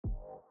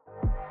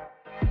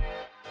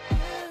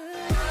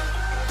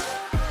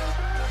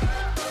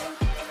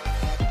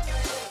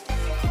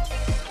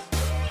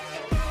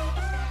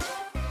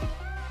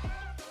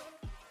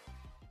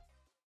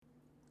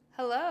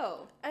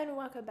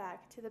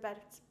back to the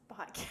best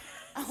podcast.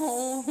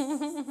 Oh.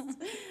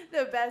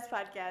 The best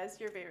podcast,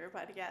 your favorite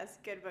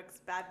podcast, Good Books,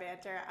 Bad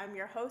Banter. I'm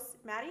your host,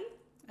 Maddie.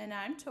 And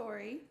I'm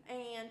Tori.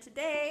 And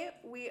today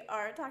we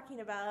are talking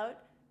about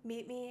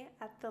Meet Me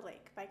at the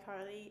Lake by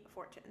Carly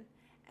Fortune.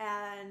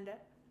 And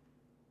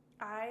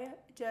I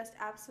just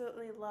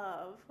absolutely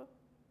love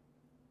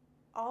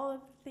all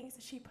of the things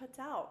that she puts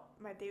out,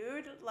 my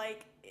dude.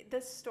 Like, the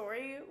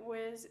story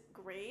was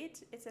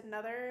great. It's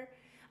another...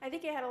 I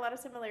think it had a lot of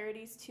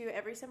similarities to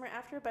Every Summer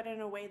After, but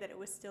in a way that it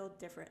was still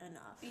different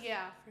enough.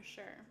 Yeah, for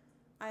sure.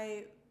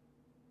 I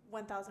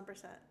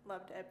 1000%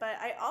 loved it. But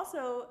I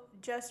also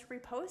just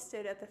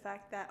reposted at the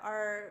fact that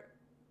our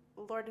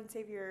Lord and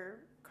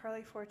Savior,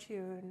 Carly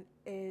Fortune,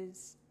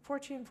 is...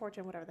 Fortune,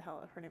 whatever the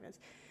hell her name is,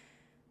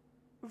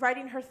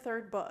 writing her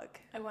third book.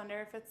 I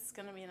wonder if it's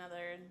going to be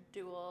another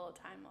dual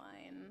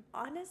timeline.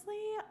 Honestly,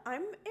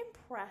 I'm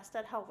impressed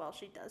at how well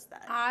she does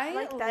that. I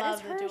like, that love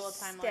is the her dual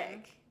timeline.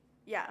 stick.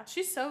 Yeah.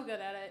 She's so good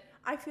at it.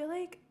 I feel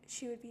like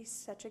she would be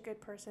such a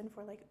good person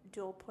for, like,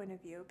 dual point of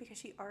view because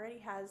she already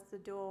has the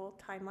dual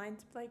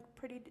timelines, like,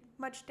 pretty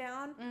much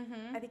down.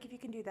 Mm-hmm. I think if you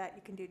can do that,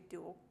 you can do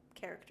dual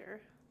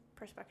character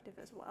perspective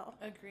as well.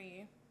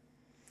 Agree.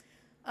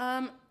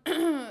 I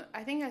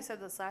think I said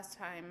this last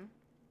time,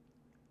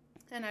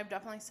 and I've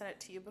definitely said it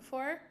to you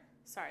before.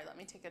 Sorry, let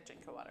me take a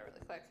drink of water really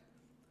quick.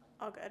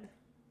 All good.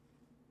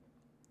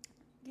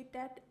 Get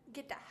that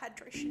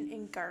hydration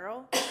in,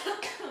 girl.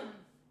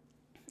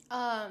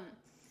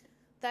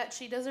 That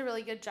she does a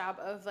really good job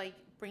of, like,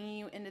 bringing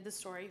you into the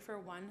story for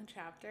one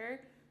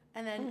chapter,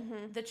 and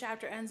then the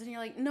chapter ends and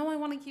you're like, no, I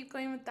want to keep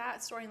going with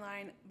that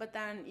storyline, but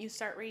then you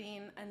start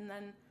reading and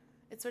then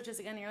it switches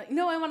again and you're like,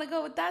 no, I want to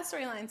go with that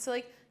storyline. So,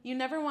 like, you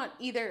never want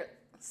either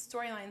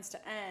storylines to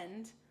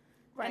end,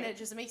 Right. and it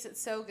just makes it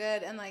so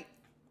good. And, like,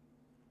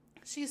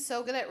 she's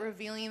so good at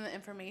revealing the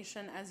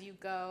information as you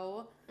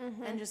go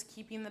and just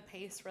keeping the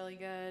pace really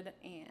good.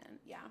 And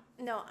yeah.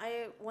 No,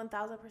 I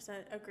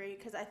 1000% agree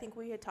because I think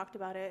we had talked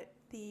about it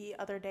the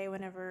other day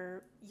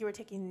whenever you were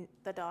taking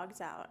the dogs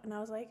out. And I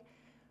was like,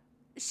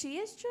 she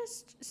is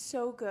just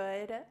so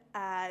good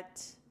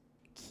at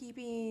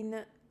keeping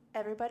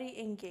everybody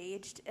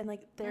engaged. And,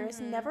 like, there is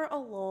never a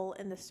lull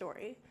in the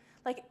story.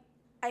 Like,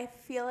 I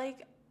feel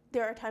like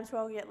there are times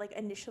where I'll get, like,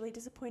 initially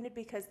disappointed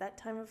because that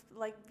time of,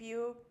 like,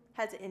 view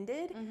has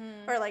ended,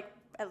 or, like,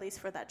 at least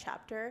for that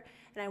chapter,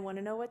 and I want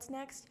to know what's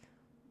next.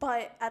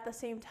 But at the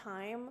same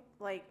time,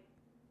 like,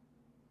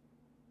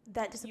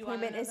 that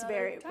disappointment is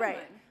very right.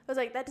 I was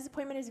like, that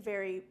disappointment is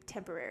very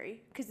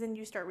temporary because then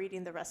you start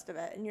reading the rest of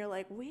it and you're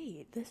like,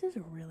 wait, this is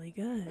really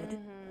good.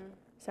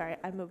 Sorry,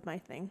 I moved my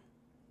thing.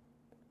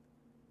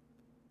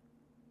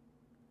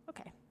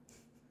 Okay.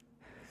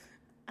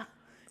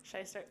 Should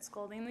I start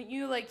scolding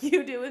you like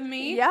you do with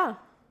me? Yeah.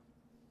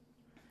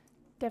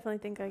 Definitely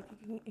think like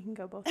it can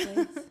go both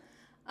ways.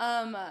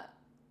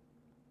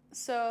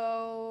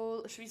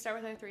 So should we start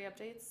with our 3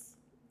 updates?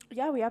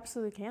 Yeah, we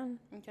absolutely can.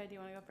 Okay, do you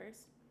want to go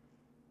first?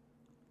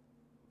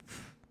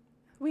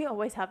 We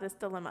always have this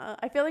dilemma.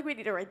 I feel like we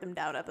need to write them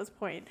down at this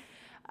point.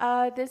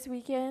 This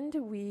weekend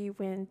we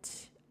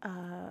went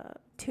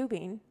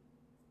tubing.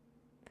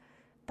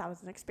 That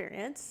was an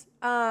experience.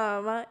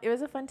 It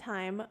was a fun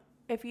time.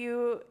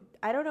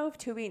 I don't know if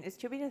tubing is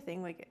a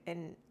thing like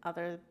in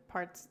other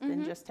parts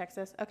than just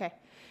Texas. Okay.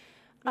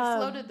 We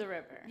floated the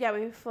river. Yeah,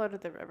 we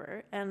floated the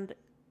river, and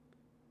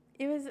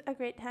it was a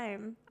great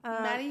time.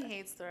 Maddie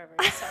hates the river,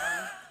 so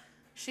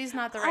she's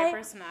not the right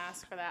person to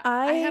ask for that.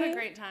 I had a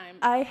great time.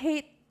 I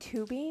hate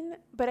tubing,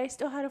 but I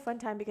still had a fun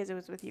time because it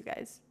was with you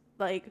guys.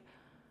 Like,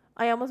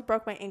 I almost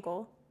broke my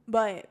ankle,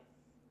 but,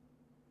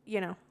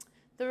 you know.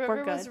 The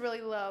river was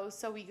really low,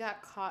 so we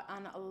got caught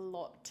on a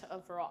lot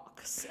of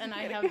rocks, and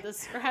I have the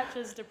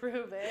scratches to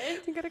prove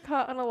it. We got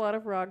caught on a lot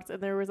of rocks,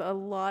 and there was a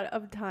lot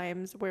of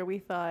times where we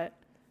thought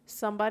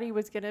somebody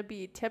was going to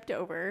be tipped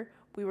over.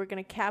 We were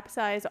going to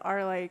capsize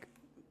our, like,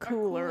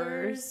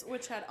 coolers,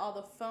 which had all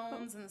the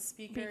phones and the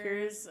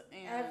speakers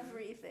and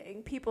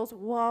everything. People's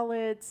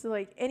wallets,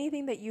 like,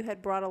 anything that you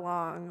had brought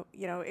along,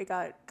 you know, it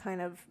got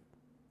kind of...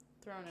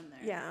 thrown in there.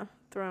 Yeah,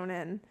 thrown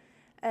in.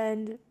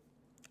 And...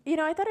 you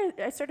know, I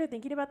started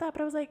thinking about that,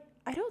 but I was like,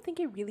 I don't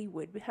think it really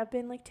would have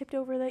been, like, tipped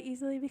over that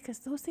easily because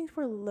those things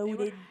were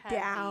loaded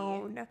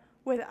down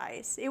with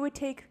ice. It would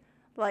take,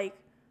 like,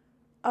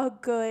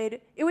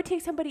 it would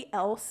take somebody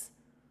else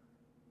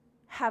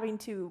having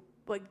to,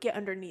 like, get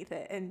underneath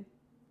it and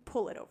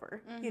pull it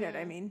over. You know what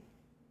I mean?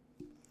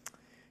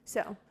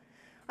 So,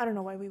 I don't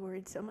know why we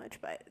worried so much,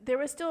 but there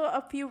was still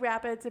a few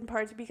rapids and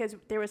parts because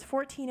there was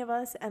 14 of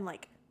us and,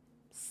 like,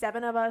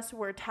 7 of us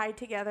were tied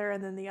together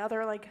and then the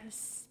other, like,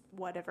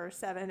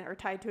 7 are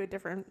tied to a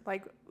different,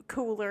 like,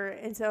 cooler.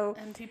 And so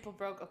people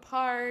broke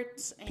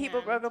apart.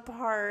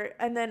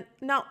 And then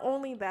not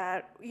only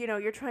that, you know,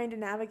 you're trying to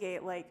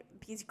navigate, like,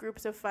 these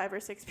groups of 5 or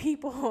 6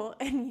 people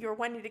and you're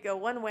wanting to go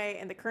one way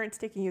and the current's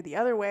taking you the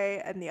other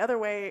way and the other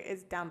way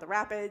is down the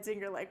rapids and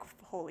you're like,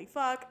 holy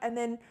fuck. And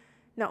then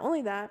not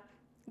only that,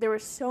 there were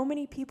so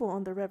many people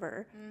on the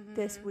river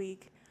this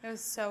week. It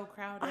was so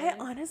crowded. I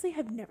honestly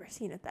have never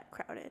seen it that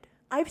crowded.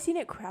 I've seen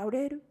it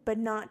crowded, but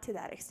not to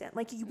that extent.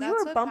 Like we That's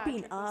were what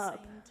bumping Patrick was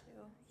up. saying, too.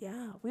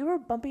 Yeah, we were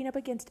bumping up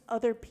against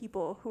other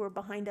people who were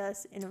behind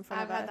us and in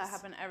front of us. I've had that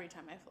happen every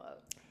time I float.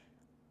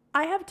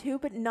 I have too,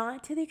 but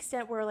not to the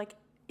extent where like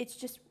it's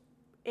just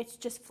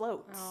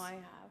floats. Oh, I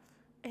have.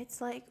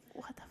 It's like,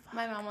 what the fuck?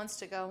 My mom wants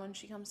to go when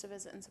she comes to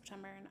visit in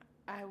September, and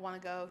I want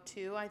to go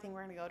too. I think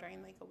we're going to go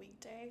during like a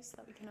weekday so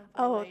that we can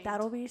avoid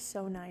that'll be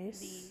so nice.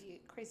 the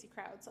crazy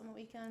crowds on the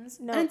weekends.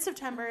 No. And in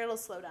September, it'll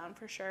slow down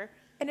for sure.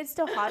 And it's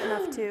still hot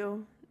enough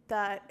too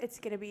that it's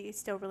going to be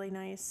still really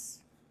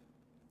nice.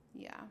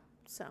 Yeah.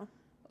 So,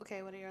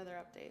 Okay, what are your other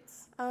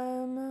updates?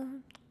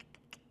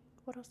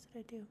 what else did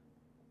I do?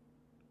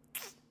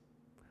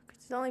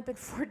 It's only been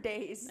 4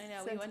 days. I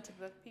know, we went to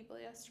Book People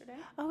yesterday.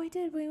 Oh, we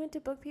did. We went to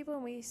Book People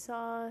and we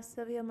saw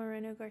Sylvia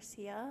Moreno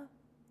Garcia.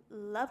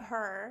 Love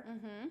her.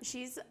 Mm-hmm.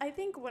 She's, I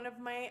think, one of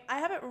my. I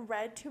haven't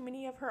read too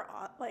many of her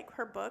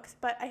her books,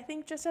 but I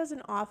think just as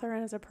an author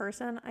and as a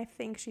person, I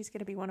think she's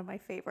gonna be one of my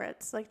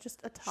favorites. Like just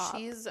a top.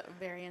 She's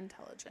very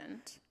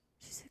intelligent.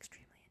 She's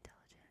extremely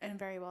intelligent and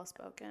very well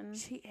spoken.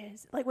 She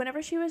is. Like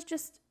whenever she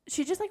just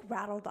like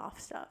rattled off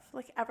stuff.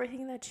 Like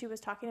everything that she was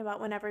talking about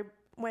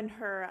when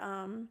her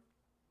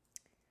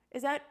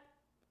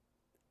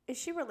is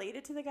she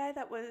related to the guy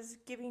that was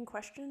giving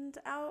questions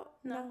out?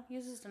 No,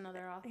 he's just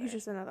another author. He's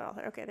just another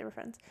author. Okay, they were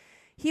friends.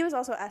 He was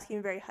also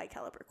asking very high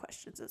caliber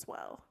questions as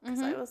well.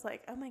 Because I was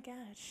like, oh my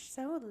gosh,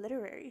 so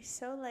literary,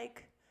 so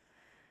like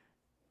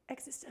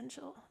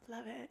existential.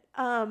 Love it.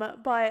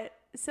 But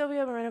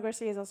Sylvia Moreno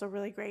Garcia is also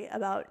really great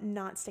about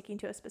not sticking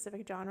to a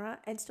specific genre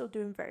and still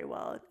doing very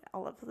well in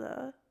all of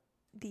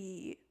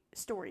the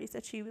stories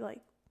that she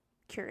like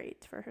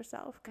curates for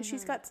herself. Because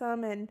she's got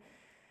some and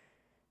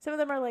some of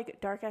them are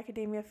like dark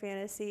academia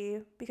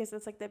fantasy because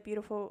it's like that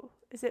beautiful.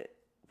 Is it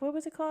what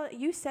was it called?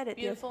 You said it.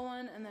 Beautiful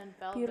one and then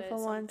Velvet. Beautiful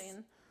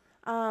something.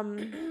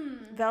 Ones.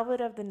 Velvet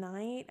of the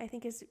Night I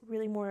think is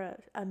really more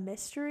a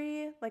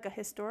mystery, like a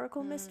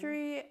historical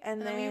mystery,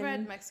 and then we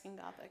read Mexican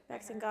Gothic.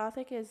 Mexican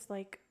Gothic is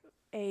like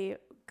a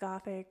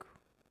gothic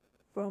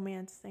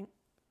romance thing.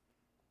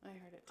 I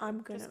heard it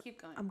too. Just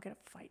keep going. I'm gonna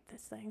fight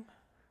this thing.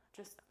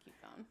 Just keep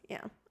going.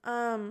 Yeah.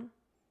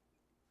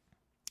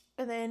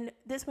 And then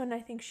this one, I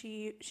think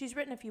she's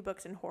written a few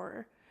books in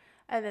horror.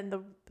 And then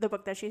the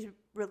book that she's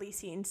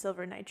releasing,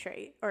 Silver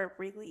Nitrate, or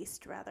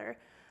released rather,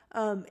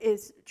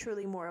 is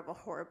truly more of a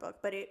horror book.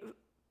 But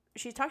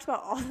she talks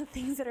about all the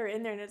things that are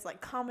in there, and it's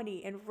like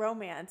comedy and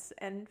romance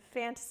and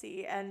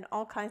fantasy and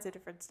all kinds of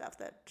different stuff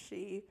that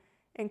she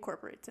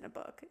incorporates in a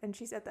book. And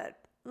she said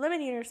that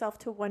limiting herself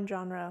to one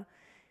genre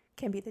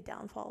can be the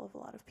downfall of a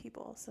lot of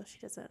people. So she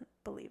doesn't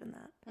believe in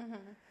that.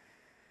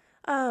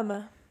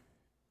 Mm-hmm.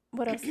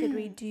 What else did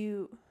we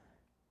do?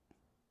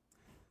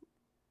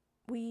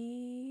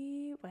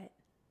 What?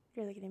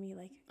 You're looking at me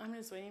like... I'm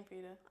just waiting for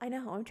you to... I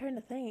know. I'm trying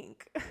to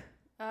think.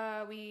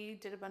 We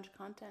did a bunch of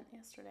content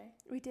yesterday.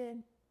 We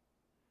did.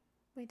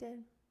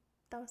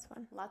 That was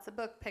fun. Lots of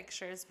book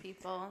pictures,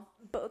 people.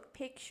 Book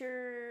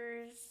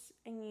pictures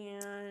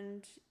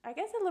and I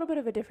guess a little bit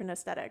of a different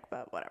aesthetic,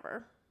 but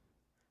whatever.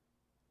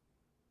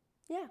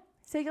 Yeah.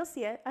 So you'll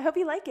see it. I hope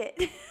you like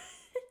it.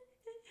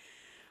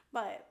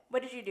 But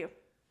what did you do?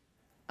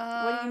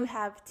 What do you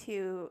have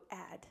to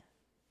add?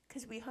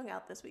 Because we hung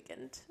out this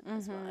weekend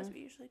as well as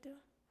we usually do.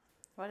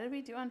 What did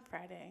we do on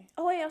Friday?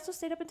 Oh, I also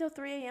stayed up until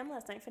 3 a.m.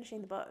 last night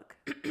finishing the book.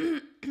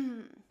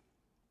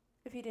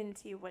 If you didn't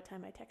see what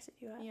time I texted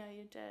you at. Yeah,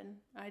 you did.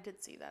 I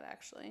did see that,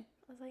 actually.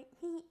 I was like,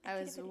 I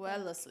was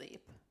well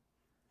asleep.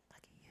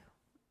 Look at you.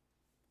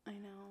 I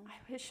know.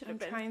 I should have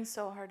been. I'm trying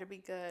so hard to be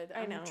good.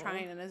 I know. I'm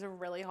trying, and it's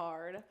really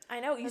hard.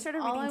 I know. You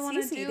started all reading I want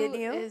to Cece, do didn't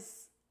you?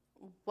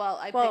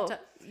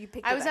 You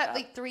picked I was it at up.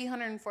 like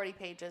 340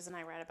 pages, and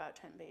I read about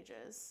 10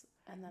 pages.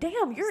 And then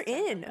Damn, you're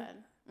in.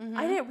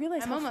 I didn't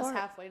realize I'm almost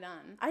halfway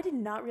done. I did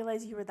not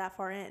realize you were that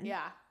far in.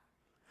 Yeah.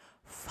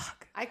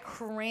 Fuck. I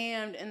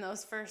crammed in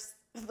those first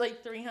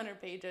like 300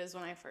 pages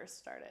when I first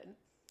started.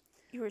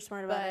 You were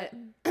smart about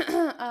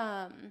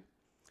it.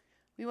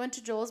 We went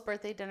to Joel's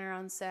birthday dinner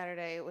on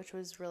Saturday, which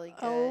was really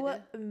good. Oh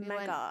we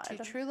my God.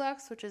 went to True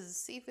Lux, which is a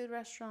seafood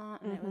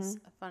restaurant, and it was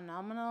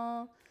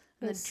phenomenal.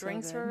 And the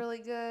drinks were really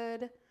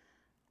good.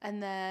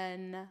 And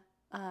then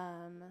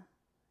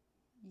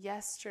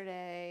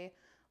yesterday,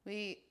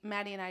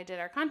 Maddie and I did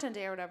our content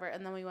day or whatever,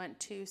 and then we went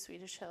to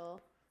Swedish Hill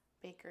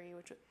Bakery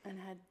and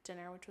had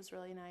dinner, which was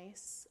really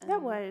nice. And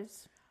that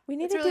was. We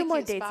need to really do more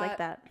cute dates spot. like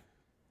that.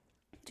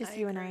 Just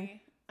you and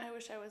I. I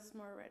wish I was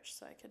more rich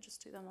so I could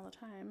just do them all the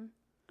time.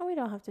 Oh, we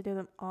don't have to do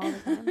them all the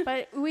time.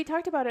 But we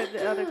talked about it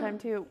the other time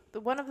too.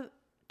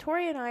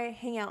 Tori and I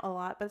hang out a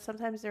lot, but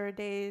sometimes there are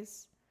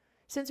days,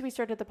 since we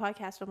started the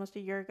podcast almost a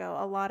year ago,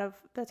 a lot of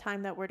the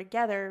time that we're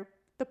together,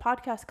 the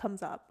podcast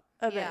comes up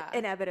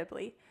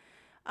inevitably.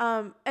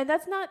 And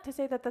that's not to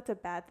say that that's a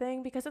bad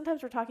thing, because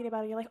sometimes we're talking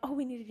about it, you're like, oh,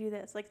 we need to do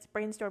this. Like, it's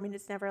brainstorming.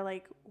 It's never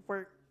like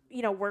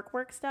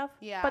work stuff.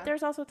 Yeah. But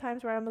there's also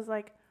times where I was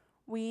like,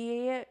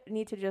 we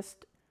need to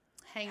just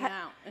hang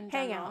out.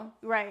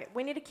 Right.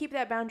 We need to keep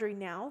that boundary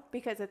now,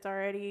 because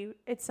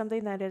it's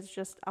something that is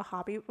just a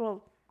hobby.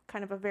 Well,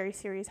 kind of a very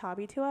serious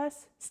hobby to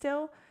us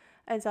still.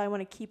 And so I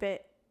want to keep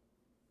it,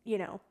 you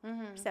know,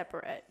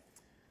 separate.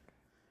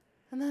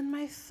 And then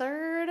my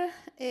third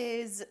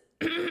is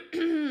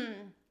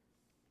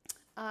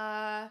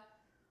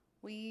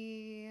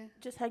we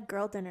just had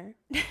girl dinner.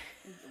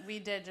 We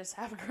did just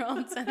have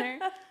girl dinner.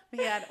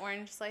 We had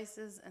orange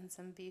slices and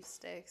some beef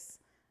sticks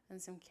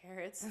and some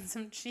carrots and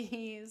some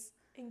cheese.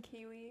 And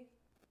kiwi.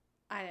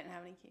 I didn't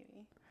have any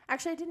kiwi.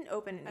 Actually, I didn't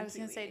open any I was kiwi.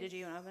 Going to say, did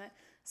you open it?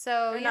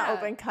 So, Not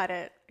open, cut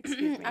it.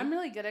 Excuse me. I'm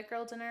really good at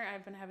girl dinner.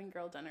 I've been having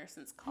girl dinner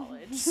since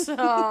college.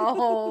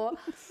 So,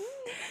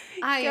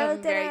 I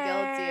am very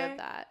guilty of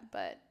that.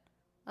 But,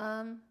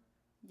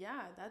 yeah,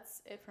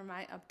 that's it for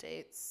my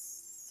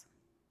updates.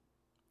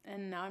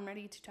 And now I'm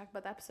ready to talk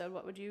about the episode.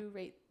 What would you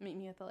rate Meet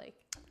Me at the Lake?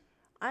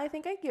 I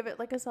think I'd give it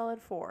like a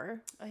solid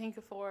 4. I think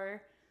a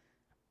 4.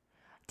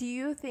 Do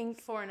you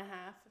think 4.5?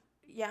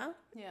 Yeah?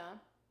 Yeah.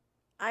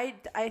 I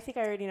think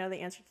I already know the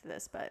answer to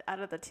this, but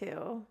out of the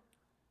 2,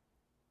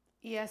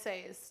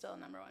 ESA is still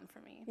number 1 for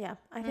me. yeah,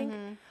 I think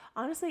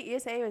honestly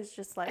ESA was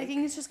just like, I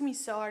think it's just gonna be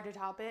so hard to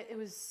top it. It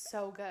was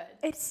so good.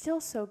 it's still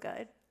so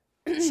good.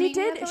 Meet she Me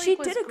did at the she Lake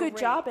was did a good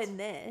job great. in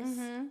this.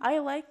 I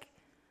like.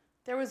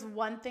 There was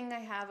one thing I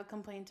have a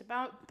complaint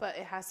about, but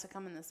it has to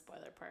come in the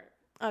spoiler part.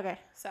 Okay,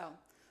 So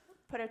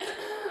put a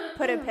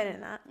pin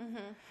in that.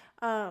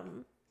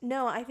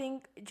 No, I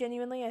think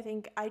genuinely,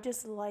 I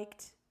just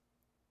liked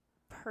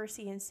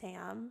Percy and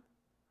Sam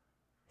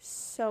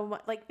so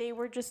much. Like they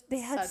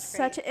had Such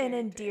such great an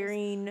characters.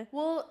 endearing.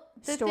 well,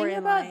 the thing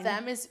about storyline.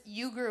 them is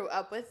you grew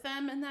up with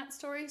them in that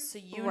story, so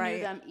you Right.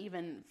 knew them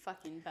even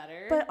fucking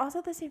better. But also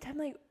at the same time,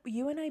 like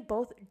you and I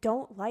both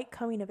don't like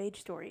coming of age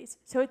stories,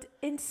 so it's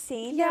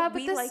insane. Yeah, that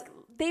but we this- like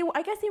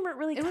I guess they weren't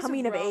really It was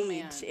coming of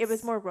romance. age. It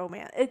was more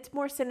romance. It's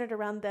more centered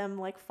around them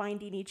like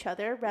finding each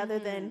other rather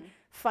than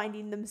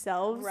finding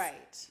themselves,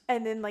 right.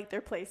 and then like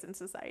their place in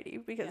society.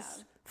 Because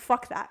Yeah.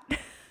 fuck that.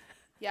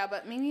 Yeah,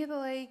 but Meet Me at the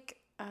Lake,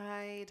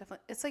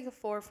 it's like a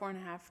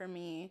 4.5 for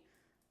me.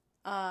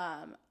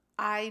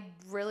 I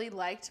really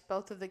liked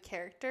both of the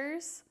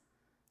characters.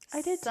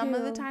 I did Some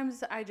of the too.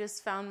 times I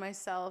just found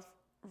myself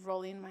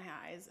rolling my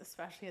eyes,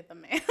 especially at the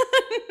man.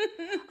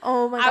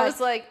 Oh my god. I was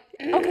like,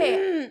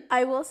 okay,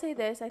 I will say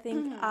this. I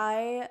think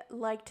I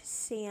liked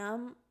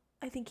Sam.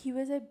 I think he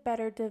was a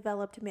better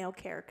developed male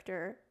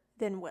character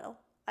than Will.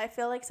 I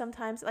feel like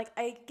sometimes, like,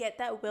 I get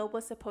that Will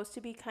was supposed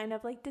to be kind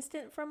of, like,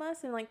 distant from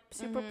us and, like,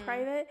 super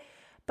private,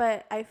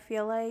 but I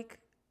feel like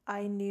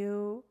I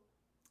knew...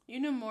 You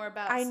knew more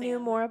about I Sam. knew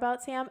more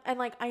about Sam, and,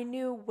 like, I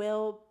knew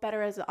Will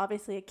better as,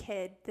 obviously, a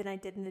kid than I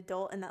did an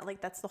adult, and that,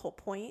 like, that's the whole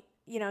point.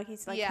 You know,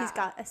 he's, like, he's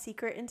got a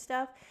secret and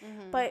stuff,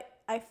 but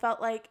I felt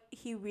like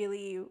he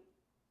really...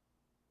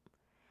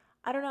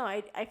 I don't know,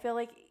 I feel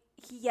like,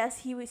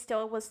 he was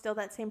still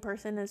that same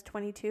person as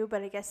 22,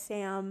 but I guess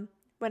Sam...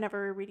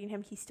 Whenever we're reading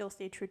him, he still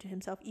stayed true to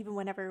himself, even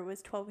whenever it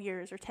was 12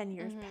 years or 10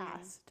 years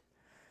past.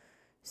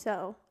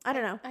 So, I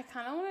don't know. I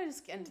kind of want to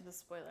just get into the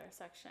spoiler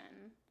section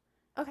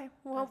Okay,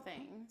 well, of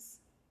things.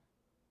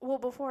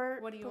 before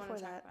What do you want to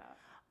before talk that, about?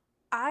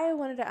 I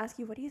wanted to ask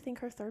you, what do you think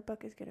her third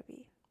book is going to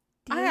be?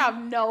 I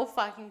have no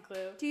fucking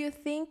clue. Do you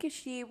think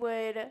she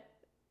would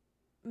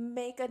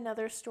make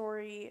another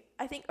story?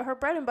 I think her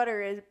bread and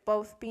butter is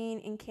both being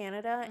in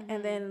Canada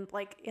and then,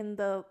 like, in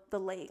the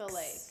lakes. The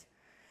lake.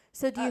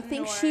 So do you Up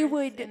think she north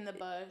would in the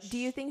bush? Do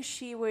you think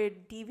she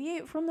would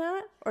deviate from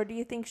that, or do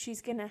you think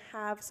she's gonna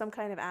have some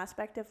kind of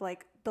aspect of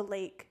like the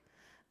lake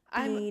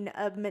being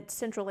a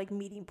central like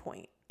meeting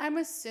point? I'm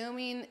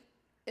assuming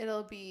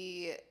it'll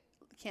be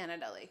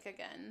Canada Lake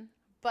again,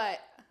 but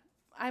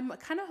I'm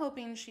kind of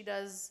hoping she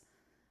does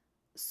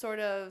sort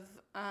of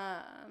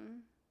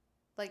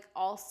like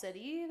all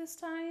city this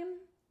time.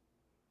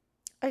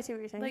 I see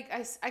what you're saying. Like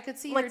I could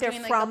see Like her they're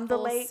doing from like the a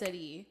full lake?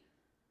 city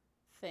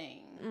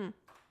thing.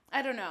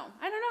 I don't know.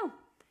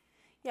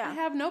 Yeah. I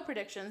have no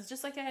predictions.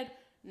 Just like I had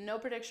no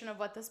prediction of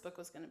what this book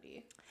was going to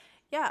be.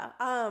 Yeah.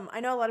 I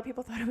know a lot of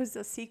people thought it was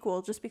a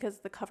sequel just because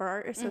the cover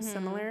art is so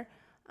similar.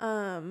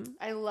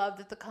 I love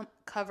that the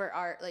cover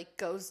art like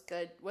goes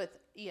good with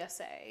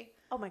ESA.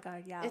 Oh my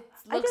god, yeah. It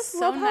I looks just so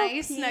love how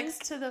nice pink-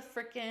 next to the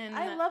freaking.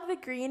 I love the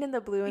green and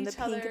the blue and the each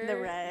pink and the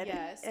other. red.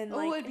 Yes. And Oh,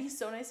 like, it'd be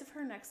so nice if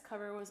her next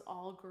cover was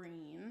all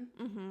green.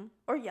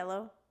 or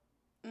yellow.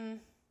 Mm,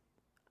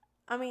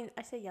 I mean,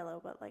 I say yellow,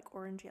 but like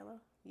orange yellow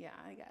yeah,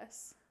 I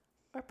guess.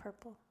 or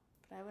purple.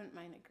 But I wouldn't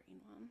mind a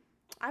green one.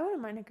 I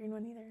wouldn't mind a green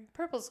one either.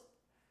 Purple's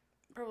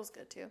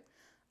good too.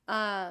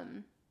 I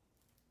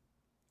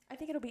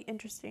think it'll be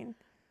interesting.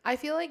 I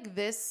feel like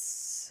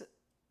this.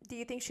 Do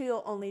you think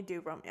she'll only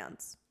do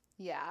romance?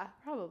 Yeah,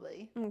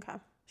 probably. Okay.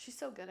 She's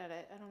so good at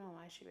it. I don't know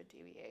why she would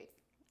deviate.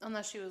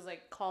 Unless she was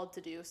like called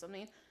to do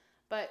something.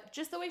 But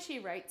just the way she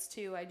writes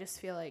too, I just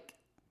feel like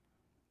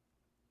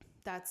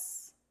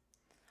that's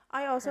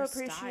I also her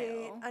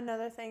appreciate style.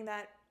 another thing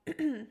that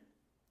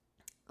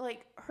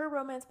like her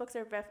romance books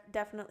are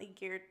definitely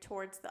geared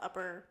towards the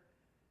upper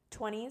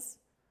 20s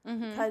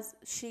because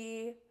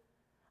she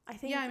I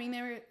think yeah, I mean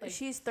they were like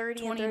she's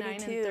 30 and 29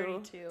 and 32,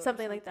 32 or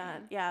something like that.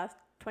 something. Yeah,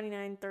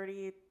 29,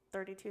 30,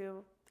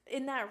 32.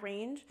 in that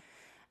range.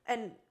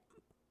 And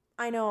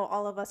I know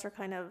all of us are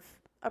kind of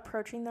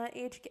approaching that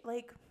age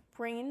like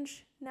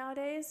range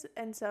nowadays,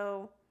 and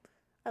so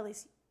at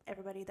least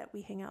everybody that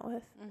we hang out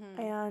with.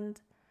 And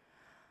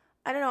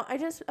I don't know, I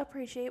just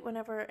appreciate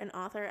whenever an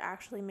author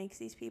actually makes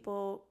these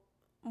people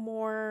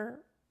more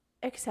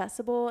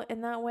accessible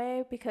in that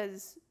way,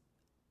 because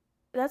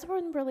that's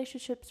when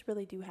relationships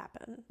really do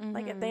happen.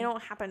 Like, if they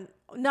don't happen,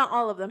 not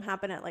all of them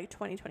happen at like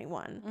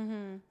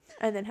 2021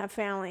 and then have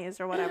families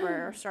or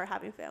whatever, or start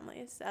having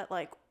families at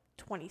like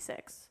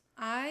 26.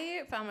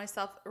 I found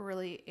myself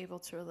really able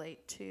to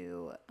relate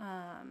to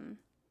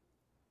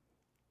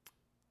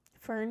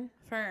Fern,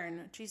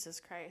 Jesus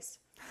Christ,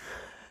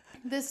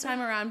 this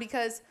time around,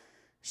 because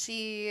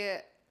she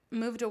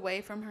moved away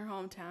from her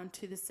hometown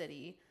to the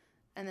city,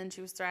 and then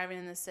she was thriving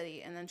in the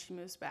city, and then she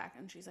moves back,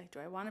 and she's like, do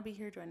I want to be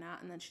here? Do I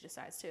not? And then she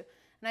decides to. And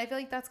I feel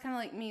like that's kind of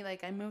like me.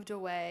 Like, I moved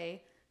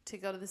away to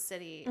go to the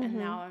city, and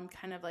now I'm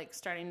kind of like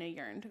starting to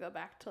yearn to go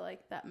back to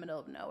like that middle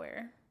of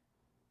nowhere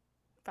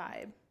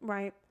vibe.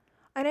 Right.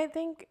 And I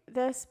think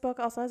this book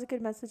also has a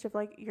good message of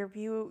like your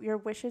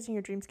wishes and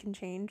your dreams can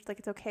change. Like,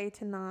 it's okay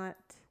to not,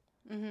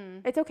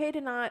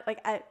 like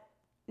at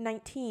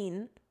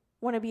 19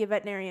 want to be a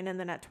veterinarian, and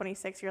then at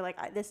 26 you're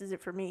like, this is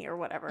it for me, or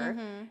whatever.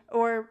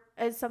 Or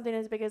as something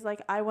as big as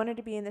like, I wanted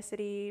to be in the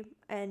city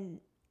and,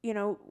 you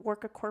know,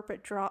 work a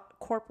corporate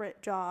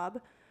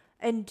job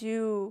and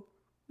do,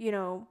 you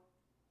know,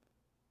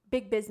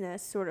 big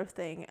business sort of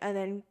thing, and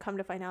then come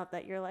to find out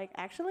that you're like,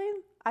 actually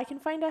I can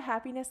find a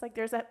happiness, like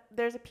there's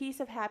a piece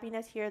of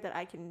happiness here that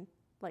I can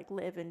like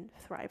live and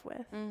thrive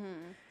with.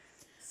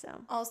 So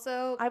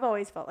also, I've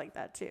always felt like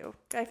that too.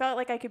 I felt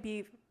like I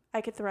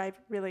could thrive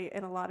really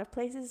in a lot of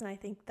places, and I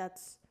think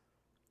that's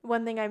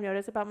one thing I've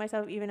noticed about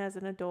myself even as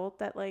an adult,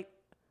 that like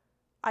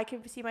I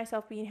could see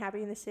myself being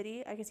happy in the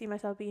city, I could see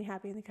myself being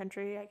happy in the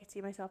country, I could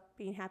see myself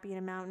being happy in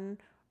a mountain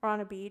or on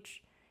a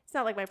beach. It's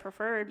not like my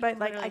preferred, but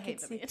like I could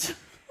see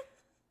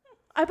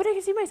but I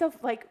can see myself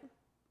like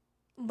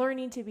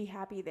learning to be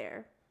happy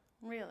there.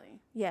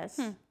 Really? Yes.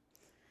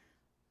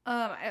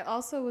 I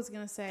also was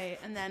gonna say,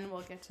 and then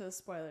we'll get to the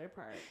spoiler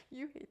part.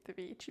 You hate the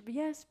beach.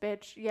 Yes,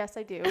 bitch. Yes,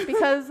 I do.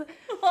 Because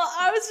well,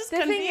 I was just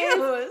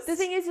confused. The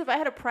thing is, if I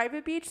had a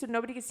private beach so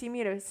nobody could see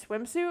me in a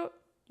swimsuit,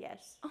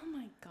 yes. Oh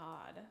my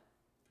god.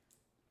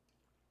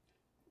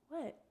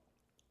 What?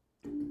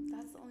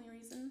 That's the only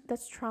reason?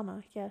 That's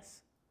trauma,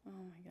 yes.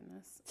 Oh my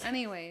goodness.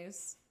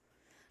 Anyways,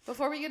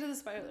 before we get to the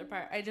spoiler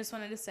part, I just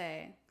wanted to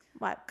say,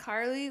 what?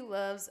 Carly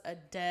loves a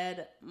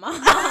dead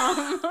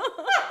mom.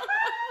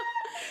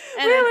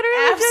 And we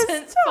literally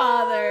absent just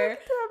father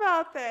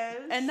about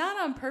this, and not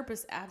on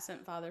purpose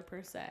absent father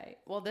per se.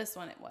 Well, this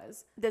one it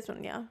was. This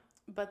one, yeah.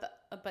 But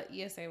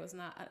ESA was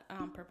not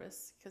on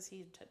purpose because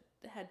he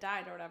had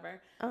died or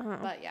whatever.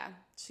 But yeah,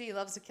 she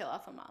loves to kill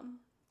off a mom.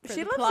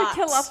 She loves to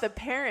kill off the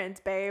parents,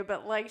 babe.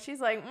 But like,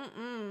 she's like,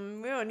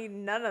 we don't need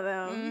none of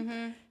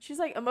them. She's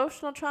like,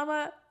 emotional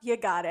trauma, you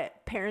got it.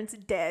 Parents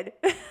dead.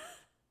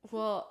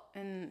 Well,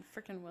 and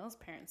freaking Will's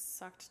parents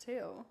sucked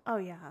too. Oh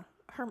yeah.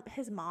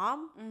 His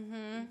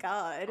mom?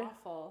 God.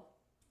 Awful.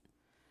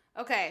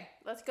 Okay.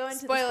 Let's go into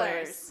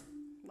spoilers.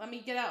 Let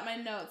me get out my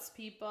notes,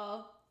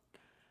 people.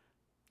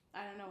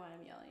 I don't know why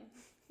I'm yelling.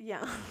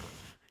 Yeah.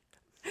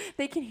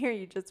 They can hear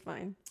you just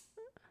fine.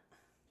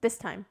 This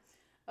time.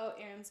 Oh,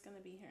 Aaron's going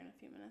to be here in a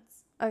few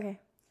minutes. Okay.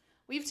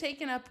 We've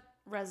taken up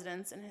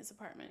residence in his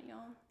apartment,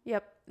 y'all.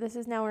 Yep. This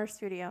is now our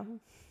studio.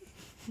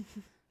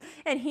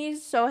 And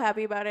he's so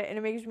happy about it, and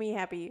it makes me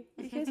happy.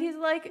 Because he's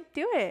like,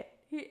 do it.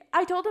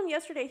 I told him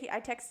yesterday, I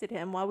texted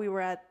him while we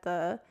were at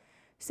the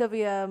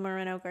Sylvia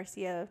Moreno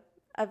Garcia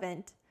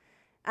event,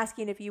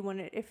 asking if he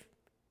wanted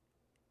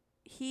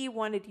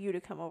you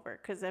to come over.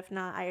 Because if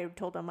not, I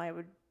told him I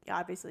would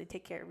obviously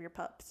take care of your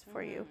pups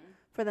for you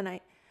for the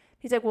night.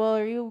 He's like, well,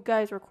 are you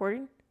guys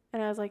recording?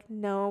 And I was like,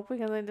 no,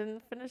 because I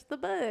didn't finish the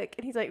book.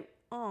 And he's like,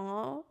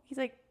 aw. He's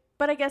like,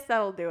 but I guess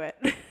that'll do it.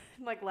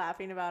 I'm like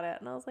laughing about it.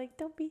 And I was like,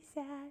 don't be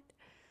sad.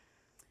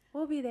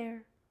 We'll be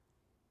there.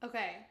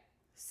 Okay.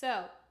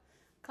 So,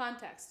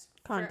 context.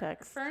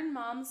 Fern's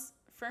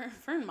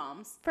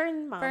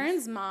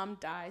mom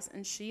dies,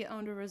 and she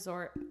owned a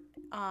resort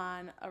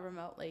on a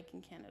remote lake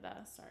in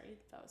Canada. Sorry,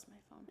 that was my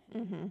phone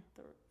hitting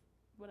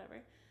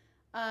whatever.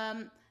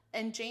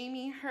 And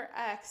Jamie, her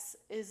ex,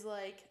 is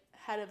like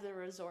head of the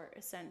resort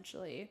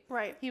essentially.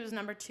 Right. He was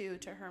number 2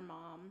 to her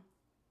mom.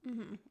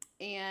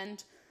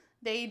 And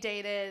they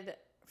dated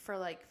for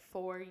like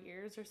 4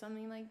 years or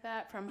something like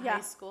that from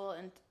high school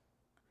and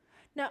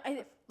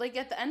like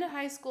at the end of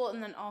high school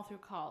and then all through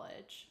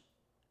college.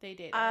 They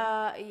dated.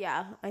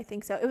 Yeah, I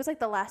think so. It was like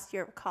the last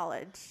year of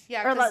college.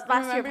 Yeah, or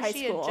last year of high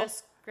school. She had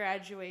just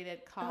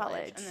graduated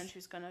college, and then she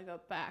was gonna go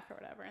back or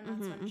whatever, and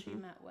that's when she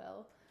met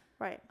Will.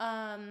 Right.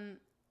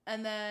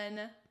 And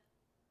then,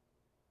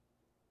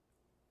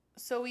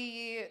 so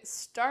we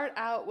start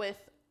out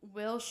with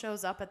Will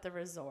shows up at the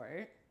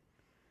resort,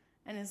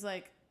 and is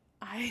like,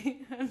 I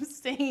am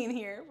staying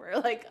here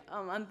for like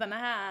a month and a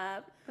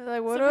half.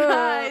 Like, what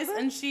surprise! Up?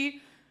 And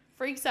she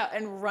freaks out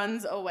and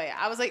runs away.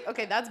 I was like,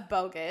 okay, that's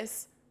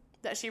bogus.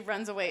 that she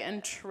runs away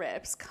and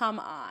trips. Come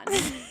on.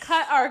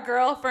 Cut our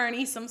girl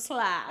Fernie some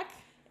slack.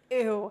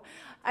 Ew.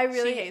 I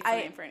really hates the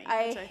name Fernie,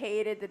 I which I-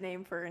 hated the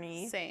name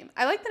Fernie. Same.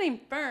 I like the name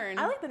Fern.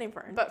 I like the name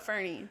Fern. But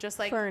Fernie, just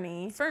like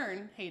Fernie.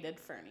 Fern hated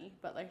Fernie,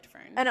 but liked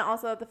Fern. And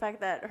also the fact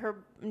that her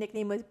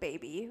nickname was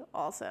Baby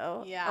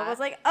also. Yeah. I was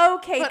like,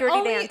 okay, but Dirty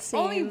only, Dancing.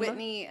 only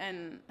Whitney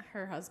and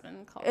her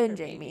husband called and her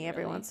Jamie Baby,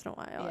 every really. once in a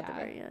while at the Yeah.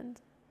 very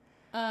end.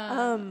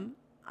 Um,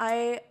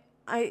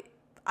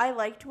 I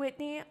liked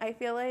Whitney. I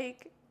feel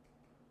like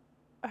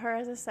her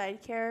as a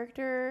side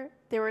character.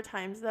 There were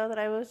times though that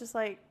I was just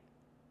like,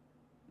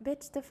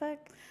 bitch, the fuck.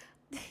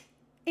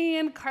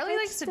 and Carly Bitch,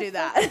 likes to the do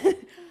fuck. that.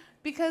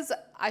 Because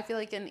I feel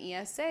like in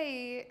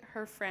ESA,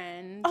 her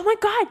friend Oh my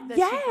god, that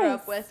yes. she grew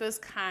up with was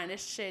kind of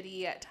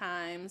shitty at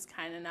times,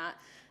 kind of not.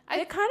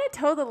 It kind of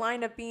towed the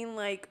line of being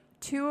like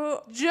too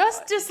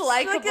Just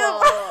dislikable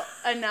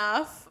dislikable.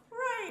 enough,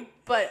 right.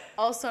 but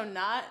also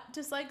not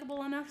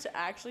dislikable enough to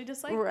actually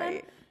dislike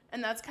Right. them.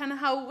 And that's kind of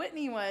how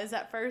Whitney was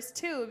at first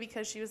too,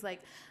 because she was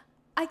like,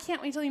 I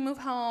can't wait till you move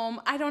home.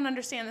 I don't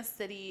understand the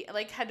city.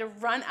 Like, had to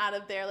run out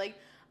of there. Like,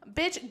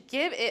 bitch,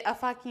 give it a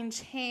fucking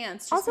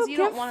chance. Just Also, because you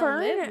don't give want to Fern,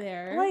 live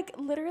there. like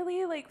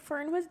literally, like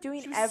Fern was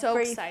doing She was so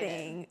everything.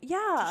 excited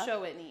Yeah. to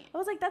show Whitney. I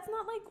was like, that's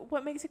not like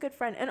what makes a good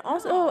friend. And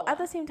also, No. at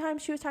the same time,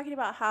 she was talking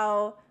about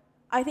how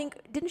I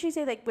think didn't she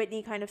say like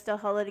Whitney kind of still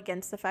held it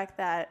against the fact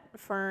that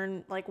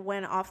Fern like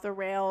went off the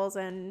rails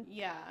and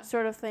Yeah.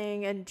 sort of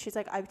thing, and she's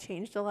like, I've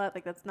changed a lot.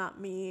 Like that's not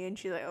me. And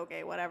she's like,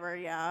 okay, whatever.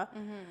 Yeah.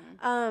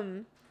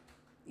 Mm-hmm.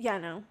 Yeah.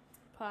 No.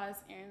 Pause.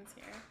 Aaron's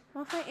here.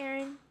 Oh, hi,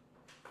 Aaron.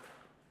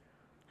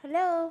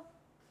 Hello.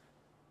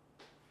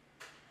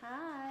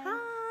 Hi.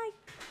 Hi.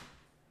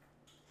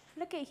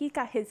 Look at he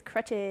got his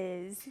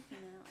crutches. No.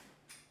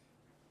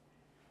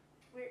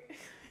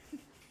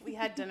 We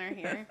had dinner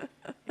here,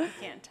 if you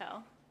can't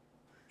tell.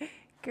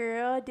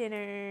 Girl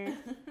dinner.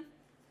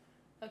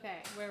 Okay,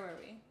 where were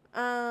we?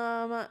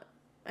 I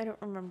don't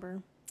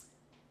remember.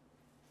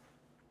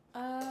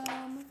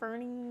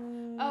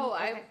 Fernie. Oh,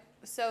 Okay.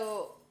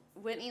 so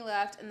Whitney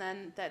left, and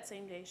then that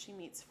same day she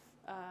meets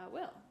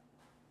Will.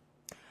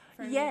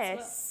 Fern meets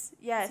Yes,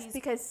 yes, He's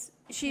because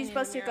she's painting a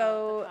supposed to mural at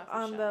go the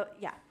coffee on the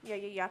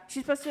yeah.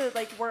 She's supposed to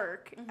like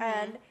work, Mhm.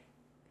 and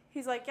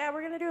he's like, yeah,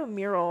 we're gonna do a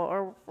mural,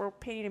 or we're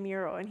painting a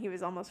mural, and he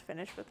was almost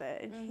finished with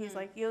it, and he's Mhm.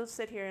 like, you'll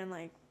sit here and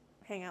like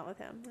hang out with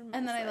him.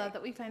 And then I was love like,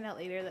 that we find out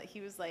later that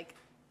he was like,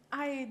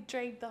 I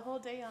dragged the whole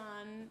day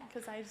on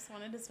because I just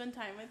wanted to spend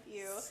time with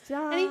you.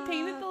 Stop. And he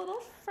painted the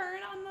little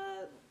fern on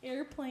the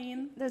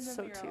airplane. That's the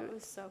so mural. cute. It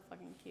was so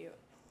fucking cute.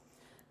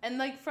 And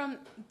like from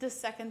the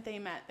second they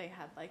met, they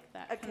had like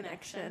that a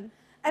connection. connection.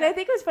 And I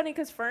think it was funny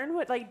because Fern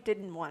would like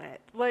didn't want it.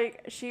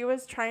 Like she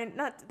was trying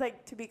not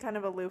like to be kind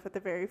of aloof at the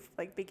very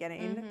like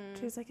beginning. Mhm.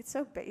 She was like, it's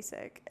so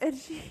basic, and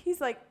he's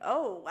like,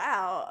 oh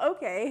wow,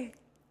 okay.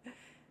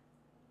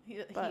 He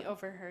But-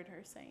 overheard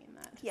her saying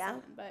that. To Yeah.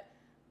 someone. But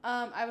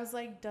I was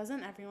like,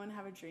 doesn't everyone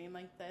have a dream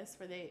like this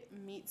where they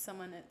meet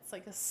someone it's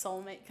like a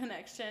soulmate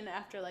connection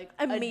after like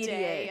a day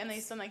Immediate. and they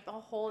spend like the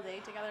whole day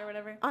together or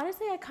whatever?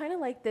 Honestly, I kind of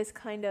like this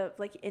kind of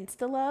like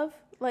insta love,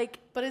 like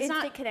But it's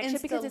instant not connection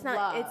because it's not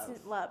insta-love.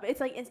 instant love. It's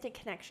like instant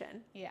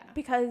connection Yeah.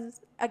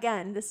 because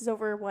again, this is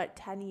over what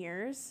 10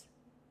 years?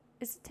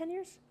 Is it 10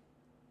 years?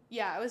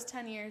 Yeah, it was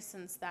 10 years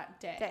since that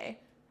day. Day.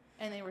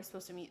 And they were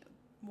supposed to meet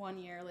 1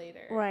 year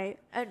later. Right.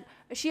 And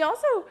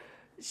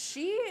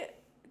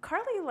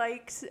Carly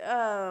likes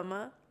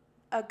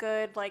a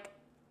good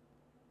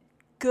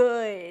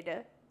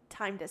good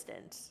time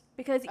distance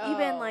because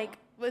even Oh, like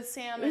with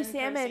Sam with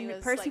Sam Percy and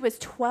was Percy like, was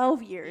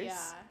 12 years.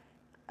 Yeah.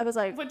 I was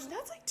like Which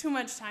that's like too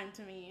much time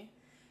to me.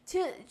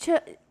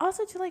 to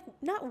also to like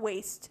not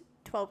waste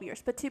 12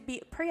 years, but to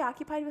be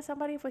preoccupied with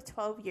somebody for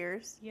 12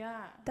 years.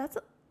 Yeah.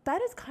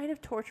 That is kind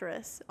of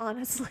torturous,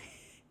 honestly.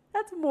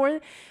 That's more.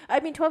 I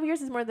mean, 12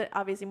 years is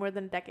obviously more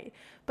than a decade,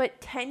 but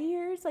 10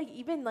 years, like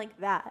even like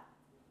that,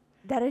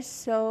 that is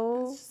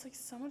so. It's just like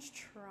so much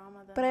trauma.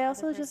 That But the I other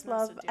also just person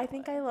has love. to deal I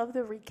think with. I love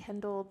the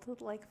rekindled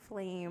like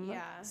flame.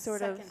 Yeah. Sort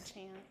second of.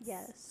 chance.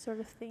 Yes, sort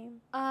of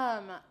theme.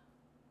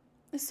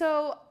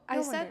 So I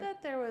No said wonder.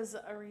 that there was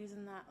a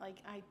reason that like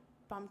I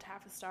bumped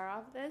half a star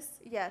off this,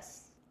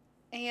 Yes.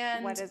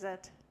 and What is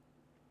it?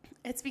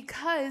 it's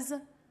because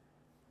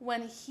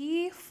when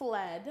he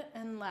fled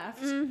and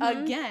left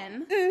Mhm.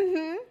 again,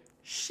 Mm-hmm.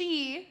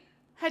 she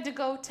had to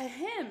go to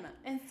him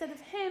instead of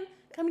him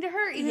coming to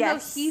her, even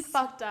Yes. though he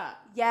fucked up.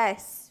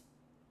 Yes.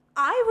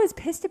 I was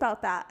pissed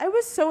about that. I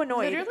was so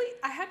annoyed. Literally,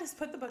 I had to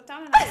put the book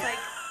down and I was like,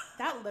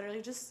 that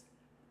literally just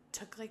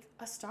took like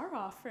a star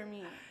off for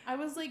me. I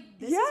was like,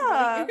 this Yeah.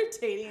 is really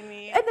irritating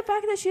me. And the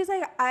fact that she was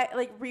like, I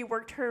like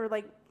reworked her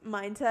like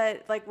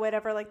mindset, like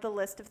whatever, like the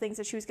list of things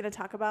that she was going to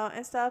talk about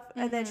and stuff.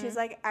 And then she's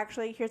like,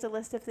 actually, here's a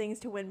list of things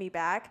to win me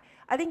back.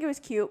 I think it was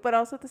cute, but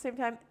also at the same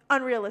time,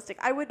 unrealistic.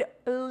 I would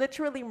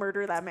literally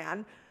murder that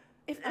man.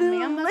 If a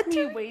man left me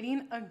Literally-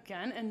 waiting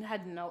again and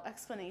had no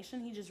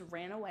explanation, he just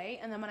ran away.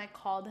 And then when I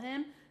called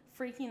him,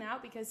 freaking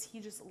out because he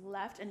just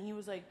left and he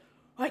was like,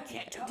 I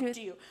can't talk Dude.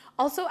 to you.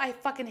 Also, I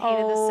fucking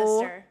hated the Oh.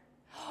 sister.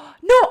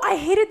 No, I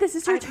hated the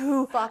sister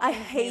too. fucking I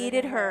hated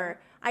hated her.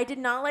 I did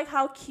not like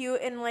how cute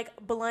and like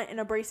blunt and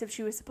abrasive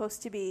she was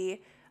supposed to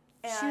be.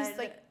 She was And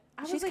like,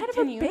 I was she's like, kind of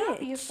can a you not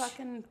be a bitch.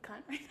 fucking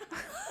cunt right now?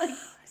 Like,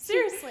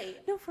 seriously.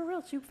 No, for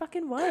real, she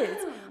fucking was.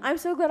 I'm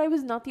so glad I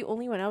was not the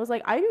only one. I was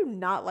like, I do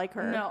not like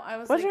her. No, I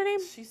was What's like, her name?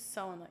 she's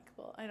so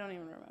unlikable. I don't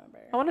even remember.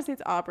 I want to say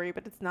it's Aubrey,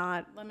 but it's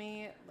not. Let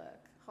me look.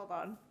 Hold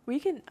on.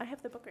 I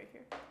have the book right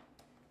here.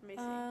 Let me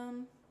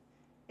see.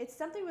 It's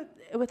something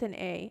with an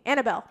A.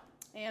 Annabelle.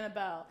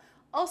 Annabelle.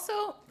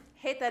 Also,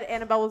 Hate that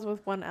Annabelle was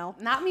with one L.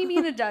 not me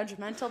being a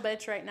judgmental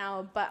bitch right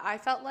now, but I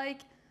felt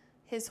like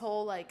his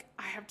whole, like,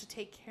 I have to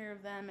take care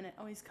of them and it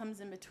always comes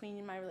in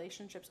between my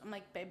relationships. I'm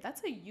like, babe,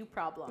 that's a you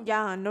problem.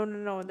 Yeah,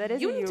 no. That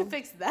is You need to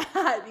fix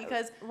that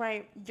because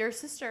right. your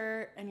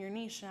sister and your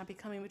niece should not be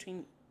coming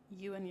between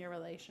you and your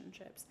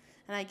relationships.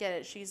 And I get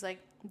it. She's, like,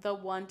 the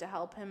one to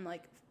help him,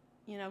 like,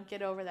 you know,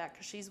 get over that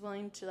because she's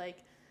willing to, like,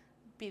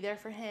 be there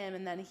for him,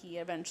 and then he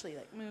eventually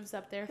like moves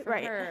up there for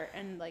her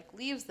and like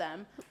leaves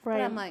them. Right.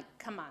 But I'm like,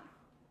 come on.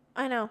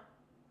 I know.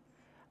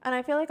 And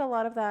I feel like a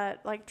lot of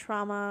that like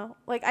trauma,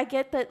 like I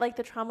get that like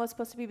the trauma was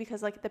supposed to be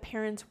because like the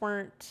parents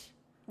weren't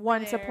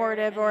one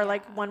supportive or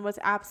like one was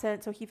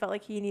absent, so he felt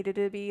like he needed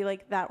to be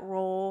like that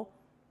role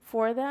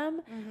for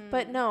them.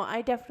 But no,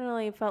 I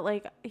definitely felt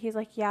like he's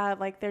like, yeah,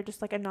 like they're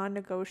just like a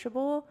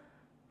non-negotiable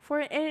for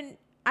it. And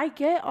I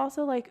get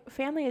also like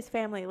family is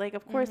family. Like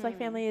of course like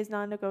family is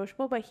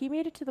non-negotiable, but he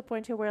made it to the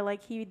point to where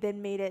like he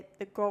then made it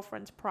the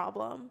girlfriend's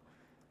problem.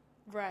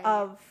 Right.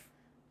 Of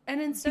and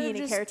instead being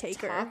of just a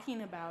caretaker.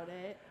 talking about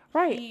it.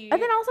 Right.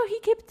 And then also he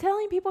kept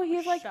telling people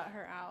he's like shut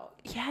her out.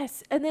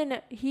 Yes. And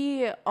then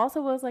he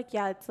also was like,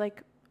 yeah, it's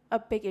like a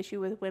big issue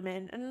with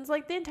women. And it's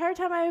like the entire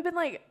time I've been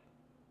like,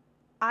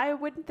 I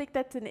wouldn't think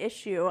that's an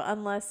issue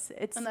unless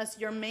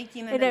you're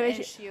making it an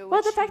issue.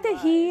 Well, the fact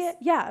that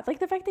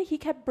the fact that he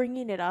kept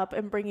bringing it up,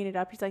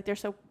 he's like, they're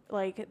so,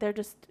 like, they're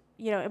just,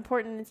 you know,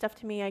 important and stuff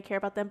to me. I care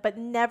about them, but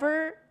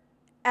never,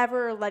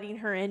 ever letting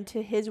her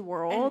into his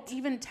world. And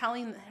even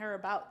telling her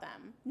about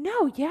them.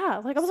 No, yeah.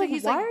 Like, I was like,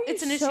 why are you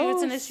it's an so issue,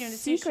 it's an issue,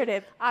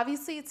 secretive?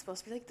 Obviously, it's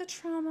supposed to be like the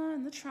trauma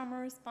and the trauma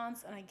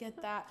response, and I get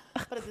that.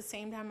 But at the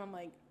same time, I'm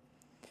like,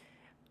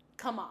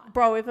 come on.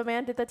 Bro, if a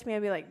man did that to me,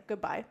 I'd be like,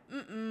 goodbye.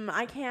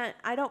 I can't.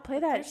 I don't play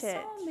that shit.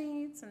 They're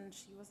soulmates, and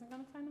she wasn't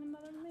going to find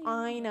another mate.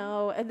 I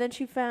know. And then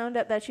she found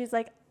out that she's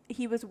like,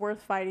 he was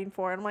worth fighting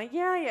for. And I'm like,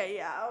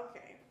 yeah,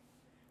 okay.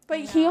 But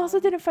he also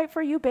didn't fight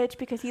for you, bitch,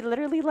 because he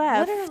literally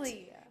left.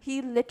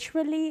 He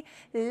literally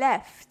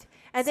left.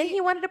 And then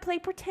he wanted to play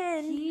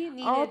pretend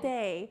all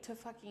day. To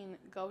fucking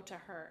go to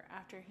her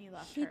after he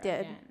left He her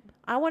did. again.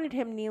 I wanted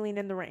him kneeling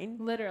in the rain.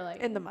 Literally.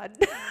 In the mud.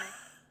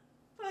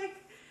 Like,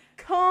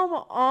 come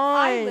on.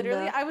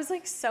 I was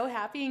like so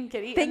happy and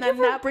giddy. Thank and you then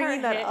for that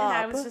bringing that hit, up. And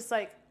I was just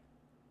like,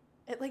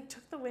 it like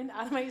took the wind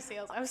out of my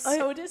sails. I was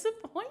so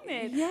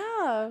disappointed.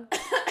 Yeah.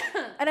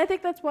 And I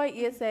think that's why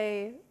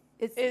ESA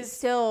is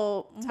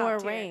still more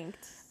tier.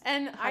 Ranked.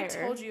 And higher. I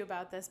told you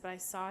about this, but I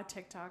saw a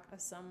TikTok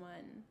of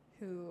someone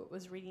who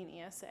was reading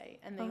ESA,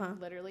 and they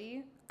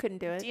literally couldn't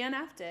do it.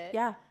 DNF'd it.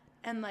 Yeah.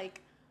 And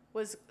like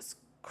was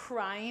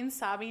crying,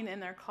 sobbing in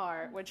their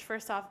car. Which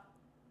first off,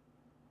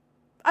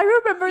 I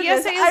remember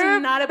ESA this.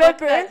 is not a book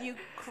that you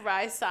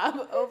cry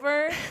sob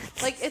over.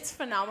 Like, it's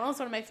phenomenal. It's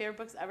one of my favorite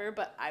books ever,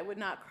 but I would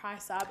not cry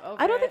sob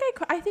over I don't it. think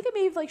I think I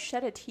may have like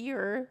shed a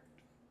tear.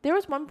 There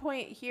was one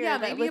point here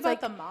that maybe was about like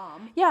the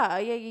mom.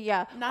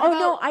 Yeah. Not oh about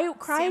no, I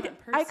cried. Sam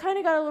I kind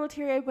of got a little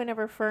teary-eyed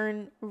whenever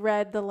Fern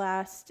read the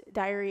last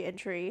diary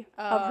entry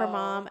of her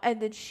mom, and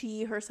then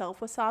she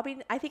herself was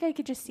sobbing. I think I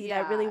could just see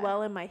that really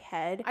well in my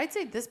head. I'd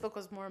say this book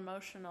was more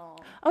emotional.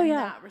 Oh in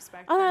yeah. that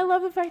respect. And I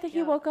love the fact that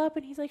he woke up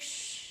and he's like,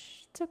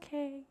 "Shh, it's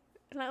okay,"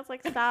 and I was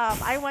like,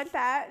 "Stop! I want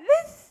that."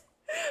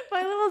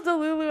 My little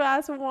Delulu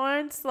ass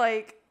wants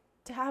like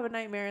to have a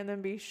nightmare and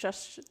then be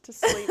shushed to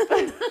sleep.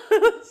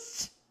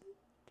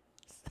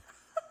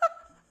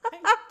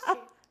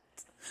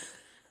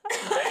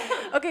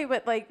 Okay,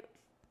 but like,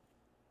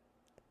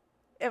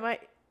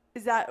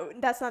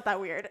 that's not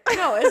that weird.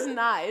 No, it's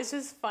not. It's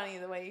just funny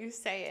the way you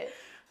say it.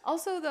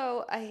 Also,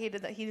 though, I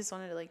hated that he just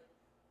wanted to like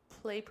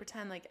play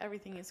pretend like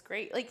everything is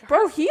great. Like,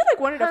 bro, he like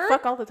wanted to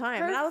fuck all the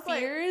time. And I was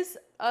fears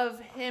of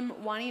him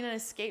wanting an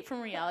escape from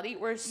reality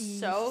were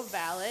so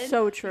valid.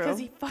 So true. Because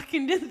he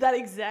fucking did that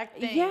exact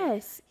thing.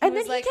 Yes. And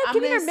then he kept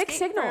giving her mixed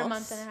signals for a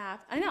month and a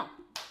half. I know.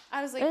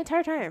 I was like, the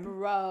entire time,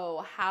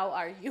 bro, how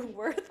are you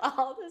worth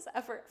all this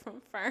effort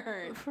from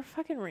Fern? For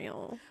fucking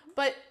real.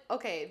 But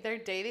okay, their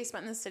day they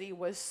spent in the city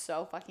was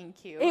so fucking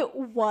cute. It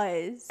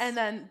was. And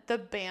then the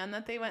band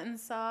that they went and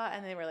saw,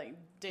 and they were like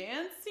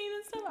dancing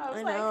and stuff.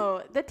 I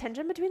know. The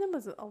tension between them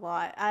was a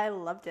lot. I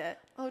loved it.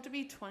 Oh, to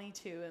be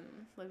 22 and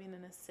living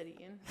in a city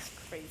and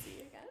crazy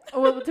again.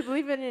 Well,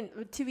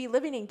 to be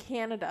living in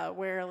Canada,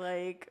 where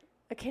like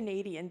a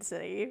Canadian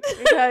city,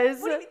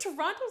 because what do you mean?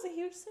 Toronto's a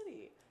huge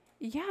city.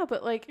 Yeah,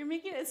 but like you're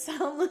making it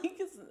sound like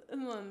it's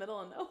in the middle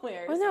of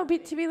nowhere. Well, no,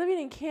 to be living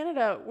in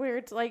Canada where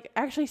it's like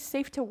actually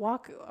safe to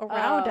walk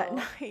around at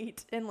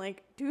night and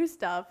like do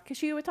stuff. Because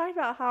she was talking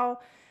about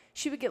how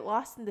she would get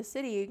lost in the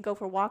city and go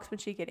for walks when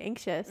she'd get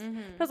anxious.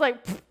 I was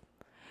like,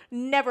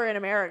 never in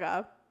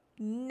America.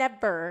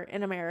 Never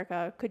in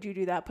America could you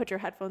do that. Put your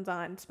headphones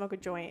on, smoke a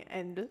joint,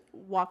 and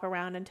walk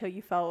around until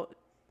you felt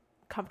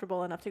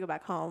comfortable enough to go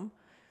back home.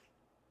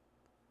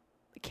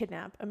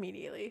 Kidnap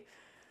immediately.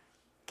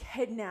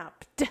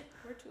 Kidnapped.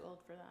 We're too old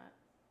for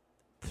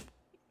that.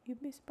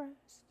 You'd be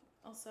surprised.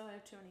 Also, I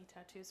have too many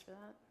tattoos for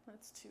that.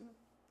 That's too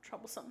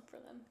troublesome for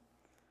them.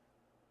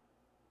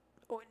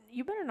 Oh,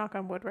 you better knock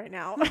on wood right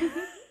now.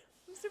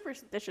 I'm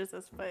superstitious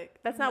as fuck.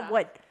 That's not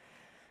wood.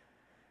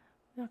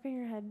 Knock on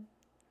your head.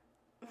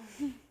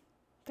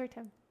 3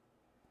 times.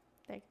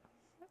 There you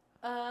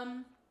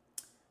go.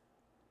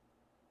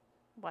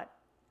 What?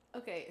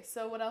 Okay,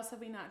 so what else have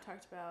we not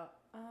talked about?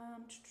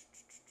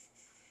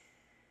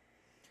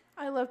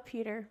 I love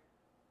Peter.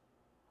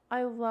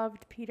 I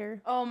loved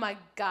Peter. Oh my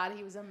God,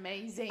 he was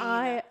amazing.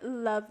 I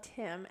loved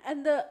him.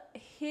 And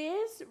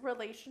his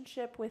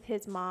relationship with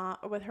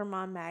her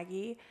mom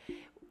Maggie,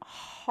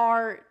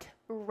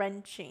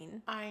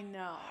 heart-wrenching. I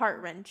know.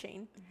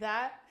 Heart-wrenching.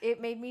 It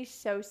made me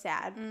so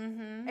sad.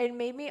 Mm-hmm. It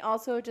made me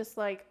also just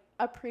like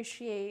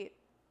appreciate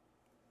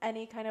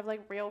any kind of like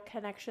real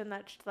connection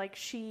that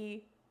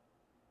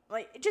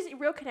just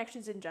real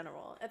connections in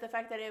general. And the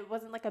fact that it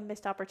wasn't like a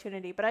missed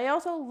opportunity. But I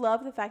also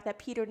love the fact that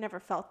Peter never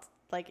felt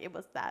like it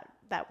was that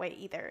way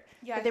either.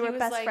 Yeah, that they were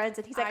best friends,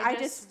 and he's like, I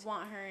just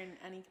want her in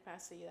any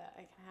capacity that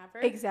I can have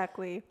her.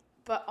 Exactly.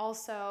 But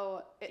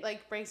also, it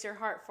like breaks your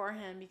heart for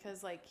him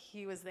because like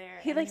he was there.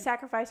 He like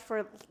sacrificed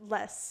for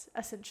less,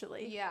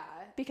 essentially. Yeah.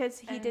 Because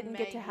he didn't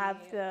get to have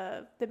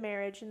the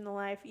marriage and the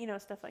life,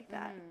 stuff like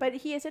that. But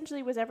he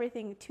essentially was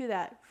everything to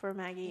that for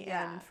Maggie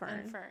and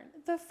Fern.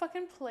 The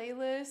fucking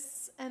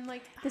playlists and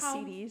like the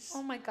CDs.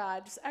 Oh my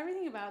God, just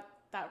everything about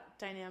that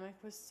dynamic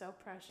was so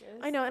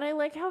precious. I know, and I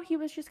like how he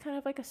was just kind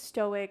of like a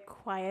stoic,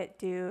 quiet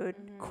dude,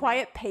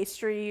 quiet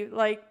pastry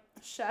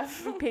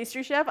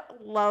pastry chef.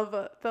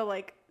 Love the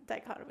like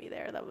dichotomy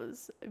there. That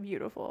was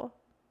beautiful.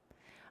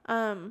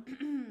 I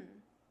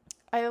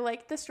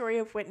like the story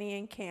of Whitney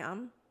and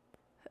Cam.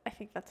 I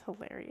think that's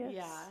hilarious.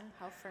 Yeah,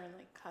 how Fern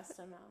like cussed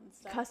him out and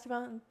stuff. Cussed him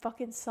out and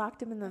fucking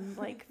socked him in the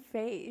like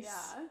face.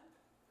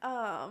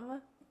 Yeah.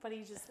 But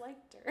he just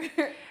liked her.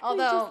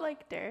 Although he just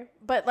liked her.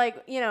 But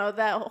like,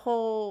 that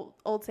whole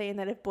old saying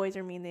that if boys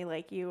are mean, they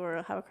like you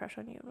or have a crush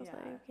on you. I was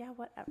like, yeah,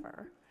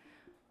 whatever.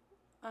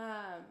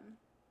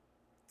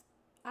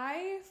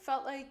 I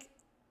felt like,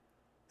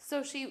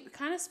 so she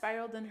kind of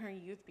spiraled in her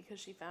youth because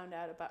she found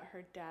out about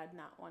her dad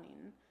not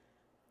wanting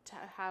to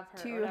have her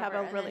to have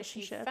a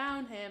relationship. Then she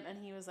found him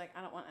and he was like,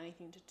 I don't want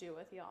anything to do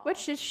with y'all.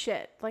 Which is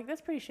shit. Like,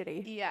 that's pretty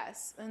shitty.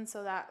 Yes. And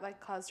so that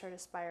like caused her to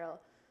spiral.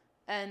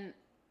 And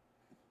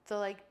the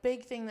like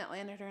big thing that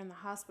landed her in the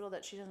hospital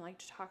that she doesn't like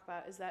to talk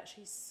about is that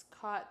she's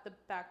caught the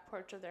back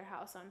porch of their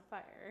house on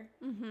fire.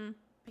 Mm-hmm.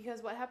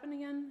 Because what happened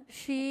again?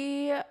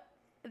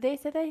 They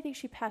said that I think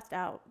she passed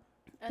out.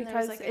 And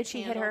because like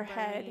she hit her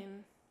head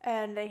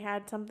and they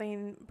had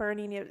something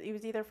burning. It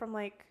was either from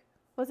like,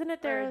 wasn't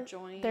it their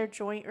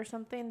joint or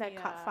something that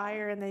caught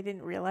fire and they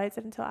didn't realize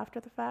it until after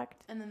the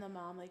fact. And then the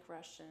mom like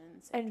rushed in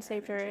and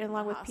saved her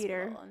along with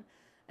Peter.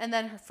 And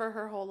then for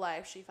her whole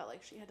life, she felt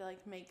like she had to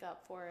like make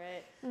up for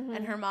it. Mm-hmm.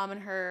 And her mom and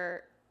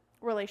her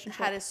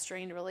relationship had a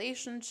strained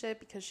relationship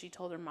because she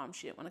told her mom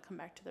she didn't want to come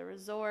back to the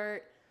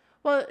resort.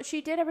 Well,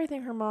 she did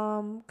everything her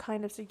mom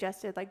kind of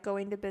suggested, like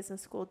going to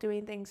business school,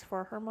 doing things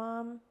for her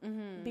mom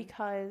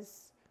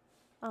because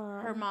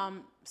her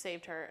mom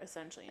saved her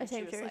essentially. And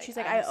she was like, she's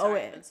like, I owe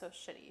it. It's so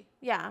shitty.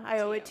 Yeah,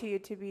 I owe it to you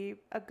to be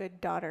a good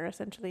daughter,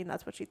 essentially, and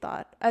that's what she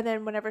thought. And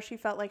then whenever she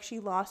felt like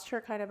she lost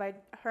her kind of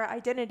her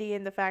identity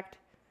in the fact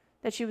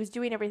that she was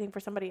doing everything for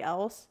somebody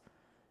else,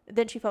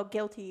 then she felt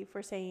guilty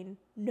for saying,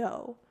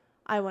 no,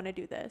 I want to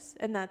do this.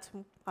 And that's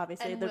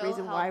obviously the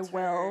reason why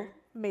Will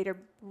made her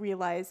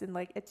realize, and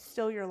like, it's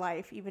still your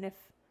life, even if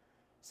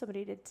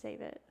somebody did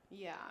save it.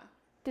 Yeah.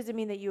 Doesn't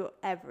mean that you owe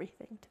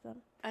everything to them.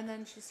 And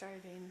then she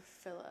started dating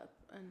Philip,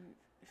 and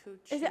who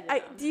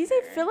do you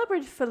say Philip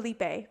or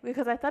Felipe?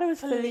 Because I thought it was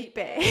Felipe.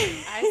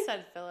 I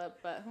said Philip,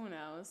 but who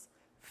knows?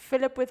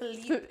 Philip with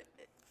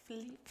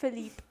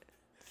Philippe.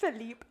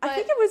 I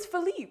think it was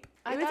Philippe.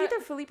 It was either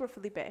Philippe or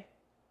Felipe. I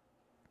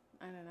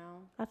don't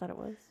know. I thought it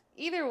was.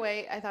 Either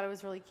way, I thought it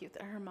was really cute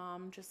that her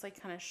mom just like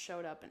kind of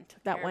showed up and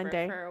took that care one of her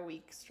day for a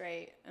week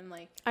straight, and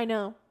like I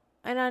know,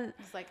 and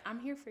was like, I'm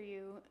here for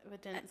you,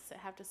 but didn't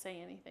have to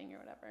say anything or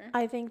whatever.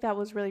 I think that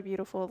was really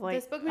beautiful. Like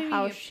this book made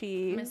how me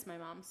she miss my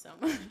mom so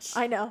much.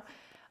 I know.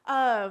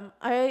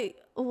 I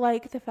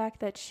like the fact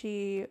that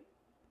she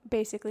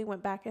basically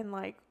went back and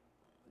like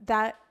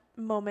that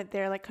moment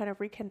there, like kind of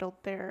rekindled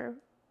their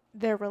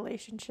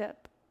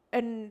relationship,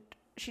 and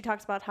she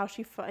talks about how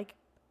she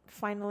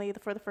finally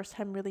for the first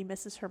time really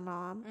misses her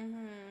mom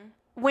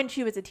when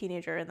she was a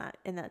teenager.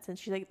 In that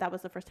sense, she's like, that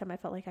was the first time I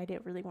felt like I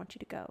didn't really want you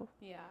to go.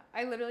 Yeah,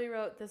 I literally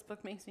wrote, this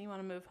book makes me want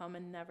to move home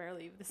and never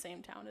leave the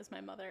same town as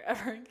my mother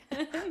ever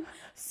again.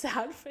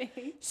 Sad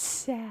face.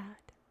 Sad.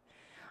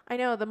 I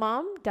know, the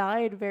mom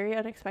died very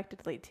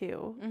unexpectly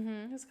too.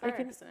 It was a car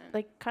accident.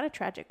 Like kind of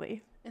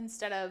tragically.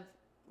 instead of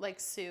like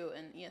Sue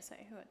and ESA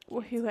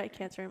who had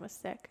cancer and was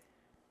sick.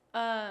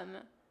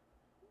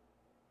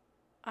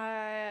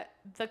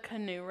 The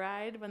canoe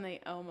ride when they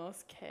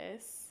almost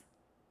kiss.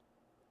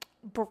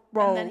 Bro.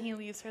 And then he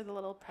leaves her the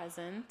little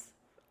present.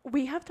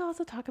 We have to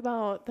also talk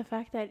about the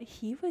fact that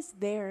he was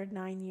there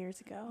 9 years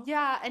ago.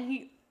 Yeah,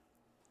 and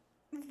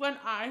when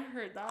I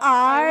heard that,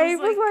 I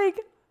was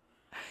like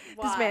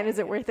this man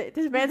isn't worth it.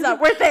 This man's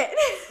not worth it.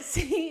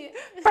 See?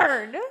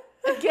 Burn.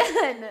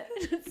 Again.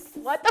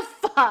 What the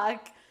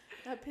fuck?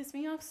 That pissed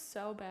me off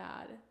so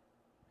bad.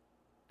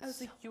 I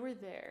was like, you were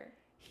there.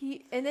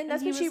 And then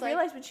that's when she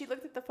realized when she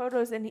looked at the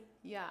photos and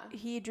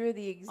he drew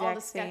the exact all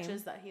the same.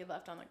 sketches that he had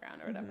left on the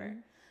ground or whatever. Mm-hmm.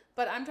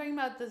 But I'm talking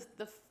about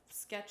the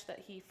sketch that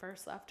he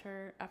first left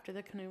her after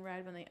the canoe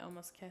ride when they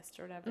almost kissed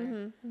or whatever.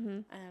 Mm-hmm, mm-hmm.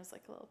 And it was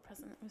like a little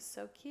present. It was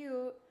so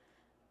cute.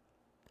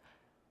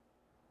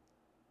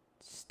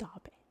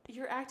 Stop it.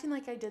 You're acting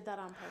like I did that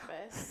on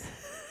purpose.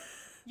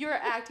 You're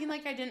acting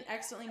like I didn't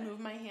accidentally move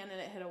my hand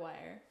and it hit a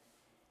wire.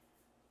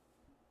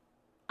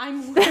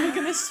 I'm literally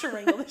going to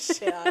strangle the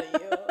shit out of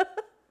you.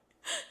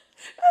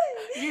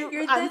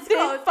 You're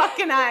thin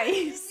fucking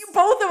ice.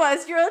 Both of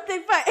us. You're a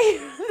thin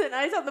thin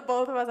ice on the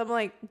both of us. I'm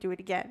like, do it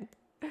again.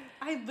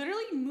 I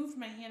literally moved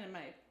my hand in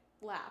my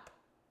lap.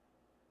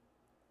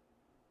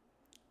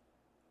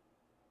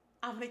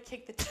 I'm going to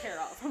kick the chair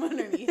out from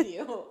underneath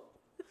you.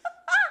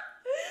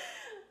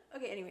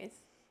 Okay, anyways.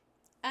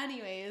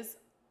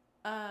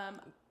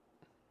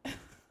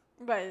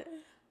 But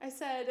I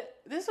said,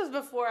 this was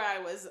before I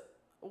was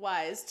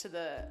wise to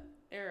the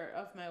error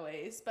of my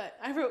ways, but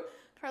I wrote,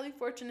 Carly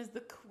Fortune is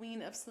the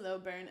queen of slow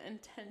burn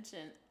and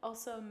tension.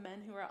 Also,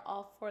 men who are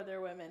all for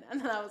their women. And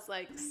then I was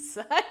like,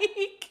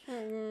 psych.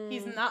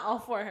 He's not all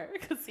for her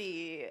because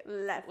he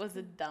was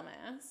a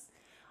dumbass.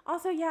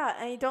 Also, yeah,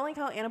 I don't like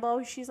how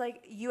Annabelle, she's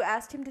like, you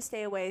asked him to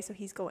stay away, so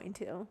he's going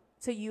to.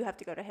 So you have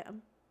to go to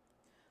him.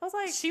 I was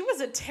like... She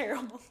was a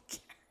terrible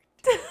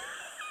character.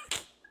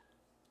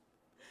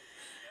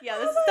 Yeah,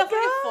 this is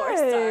definitely a 4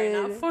 star,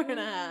 not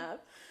 4.5.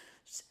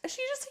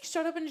 She just like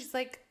showed up and she's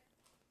like,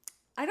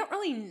 I don't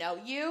really know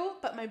you,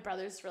 but my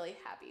brother's really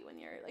happy when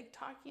you're like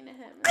talking to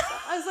him. And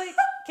stuff. I was like,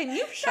 can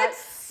you shut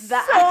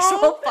the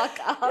actual fuck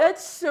up?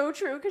 That's so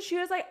true. Because she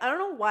was like, I don't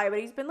know why, but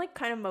he's been like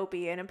kind of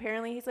mopey. And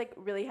apparently he's like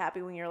really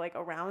happy when you're like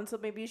around. So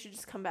maybe you should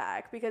just come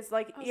back because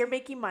like you're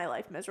making my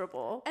life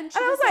miserable. And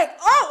I was like,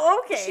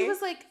 oh, okay. She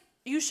was like,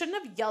 you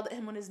shouldn't have yelled at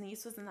him when his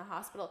niece was in the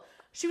hospital.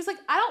 She was like,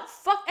 I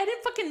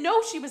didn't fucking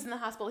know she was in the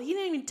hospital. He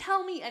didn't even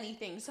tell me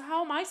anything. So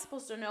how am I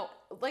supposed to know?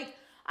 Like,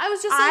 I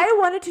was just like... I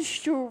wanted to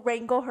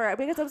strangle her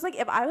because I was like,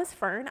 if I was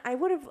Fern, I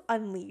would have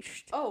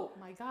unleashed. Oh,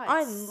 my God.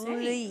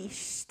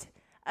 Unleashed.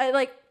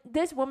 Like,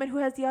 this woman who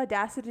has the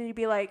audacity to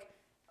be like,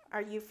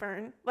 are you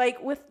Fern?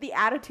 Like, with the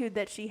attitude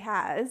that she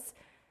has,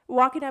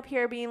 walking up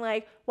here being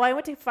like, well, I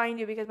went to find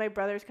you because my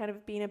brother's kind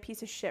of being a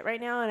piece of shit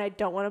right now and I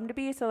don't want him to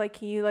be. So, like,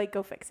 can you, like,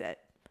 go fix it?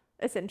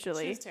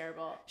 Essentially. She was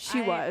terrible.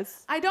 She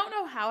was. I don't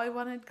know how I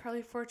wanted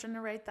Carly Fortune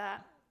to write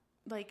that.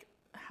 Like,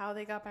 how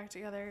they got back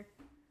together.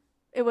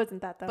 It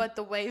wasn't that, though. But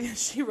the way that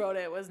she wrote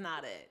it was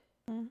not it.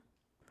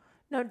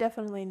 No,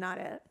 definitely not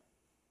it.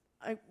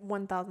 I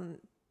 1,000%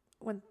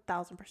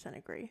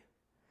 agree.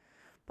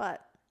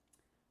 But.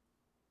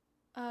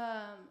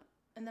 And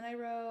then I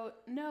wrote,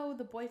 no,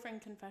 the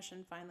boyfriend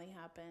confession finally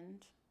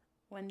happened.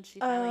 When she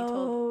finally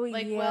told,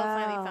 like, Will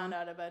finally found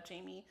out about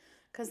Jamie.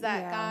 Because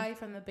that guy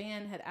from the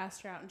band had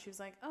asked her out, and she was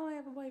like, "Oh, I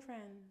have a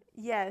boyfriend."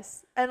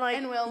 Yes, and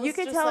like Will you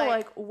could tell,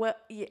 like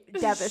what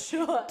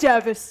sure.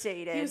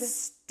 Devastated. He was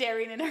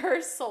staring into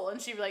her soul,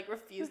 and she like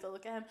refused to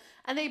look at him.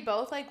 And they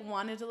both like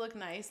wanted to look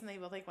nice, and they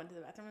both like went to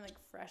the bathroom and like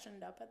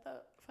freshened up at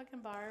the fucking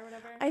bar or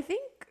whatever. I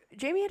think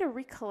Jamie had to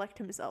recollect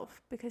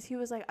himself because he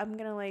was like, "I'm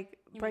gonna like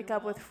break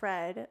up with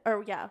Fred,"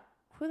 or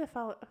who the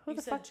fuck?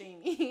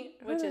 Jamie,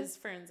 which is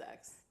Fern's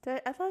ex.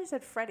 I thought he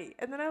said Freddie,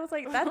 and then I was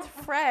like, "That's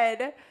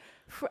Fred."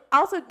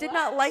 Also, did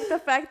not like the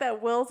fact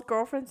that Will's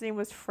girlfriend's name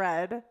was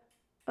Fred.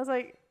 I was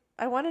like,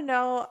 I wanted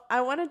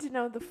to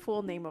know the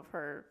full name of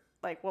her.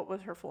 Like, what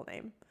was her full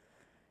name?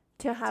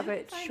 To have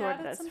it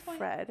shortened as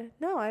Fred.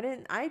 No, I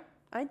didn't. I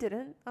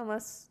didn't,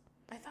 unless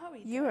I thought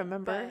you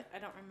remember. But I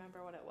don't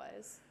remember what it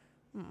was.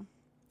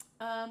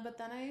 But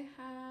then I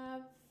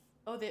have.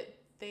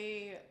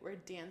 They were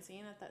dancing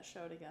at that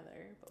show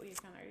together, but we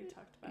kind of already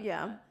talked about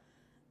that.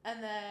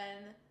 And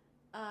then,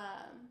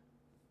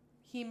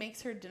 he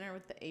makes her dinner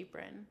with the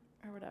apron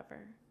or whatever.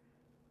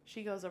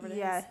 She goes over to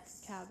his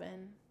cabin,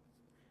 and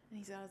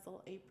he's got his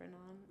little apron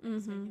on, and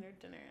he's making her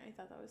dinner. I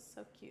thought that was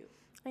so cute.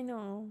 I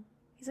know.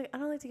 He's like, I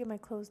don't like to get my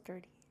clothes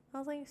dirty. I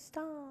was like,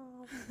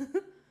 stop.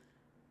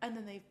 And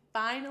then they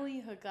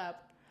finally hook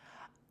up.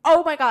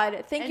 Oh my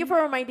God. Thank you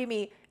for reminding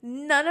me.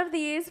 None of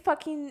these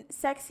fucking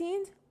sex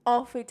scenes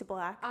all fade to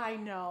black. I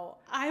know.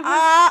 I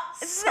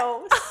was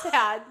so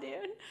sad,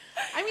 dude.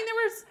 I mean,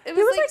 it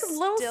was like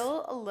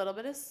still a little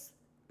bit of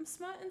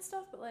smut and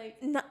stuff, but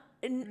like not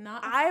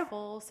a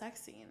full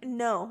sex scene.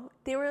 No,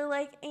 they were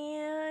like,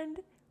 and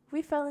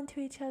we fell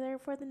into each other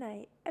for the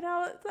night, and I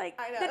was like,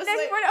 the next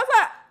morning I was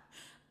like,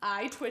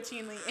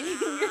 eye-twitchingly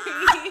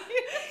angry.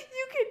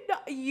 You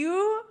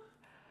cannot.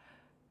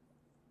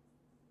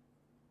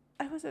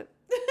 I was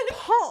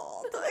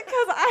appalled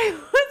because I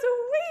was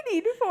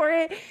waiting for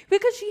it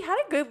because she had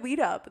a good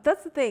lead up.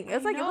 That's the thing.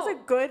 It's like it was a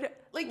good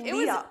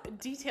lead up. Was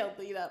detailed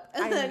lead up.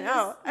 I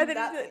know. And then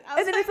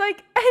it's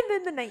like, and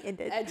then the night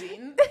ended.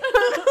 Edging.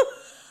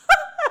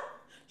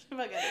 She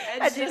fucking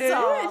edged us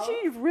all.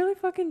 She really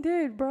fucking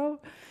did, bro.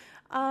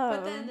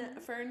 But then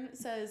Fern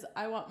says,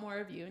 "I want more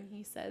of you," and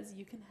he says,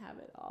 "You can have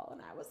it all."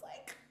 And I was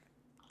like,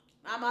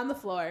 "I'm on the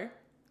floor.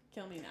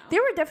 Kill me now."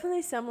 There were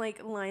definitely some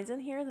like lines in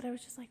here that I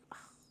was just like, oh.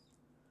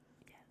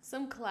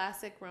 Some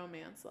classic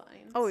romance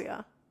lines. Oh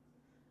yeah.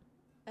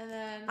 And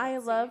then I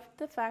loved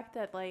the fact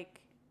that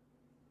like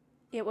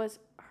it was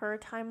her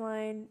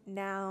timeline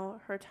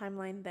now, her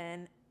timeline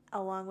then,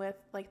 along with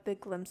like the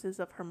glimpses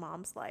of her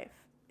mom's life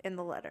in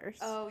the letters.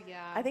 Oh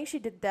yeah. I think she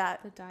did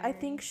that. The diary. I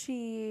think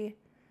she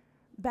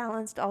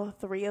balanced all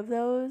three of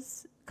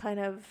those kind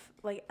of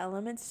like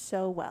elements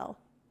so well.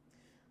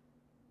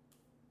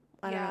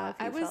 I don't know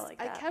if you felt like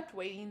that. I kept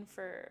waiting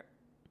for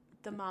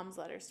the mom's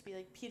letters to be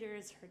like, Peter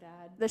is her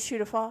dad. The shoe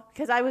to fall?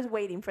 Because I was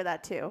waiting for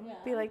that too. Yeah.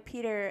 Be like,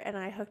 Peter and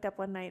I hooked up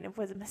one night and it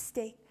was a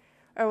mistake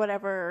or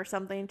whatever or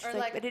something. She's or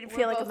like, it didn't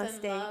feel like a both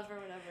mistake. In love or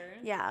whatever.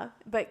 Yeah,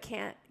 but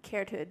can't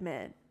care to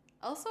admit.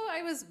 Also,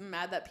 I was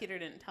mad that Peter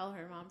didn't tell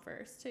her mom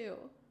first too.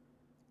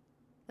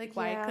 Like,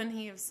 why couldn't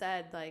he have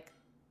said like,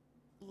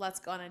 let's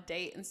go on a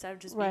date instead of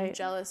just being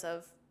jealous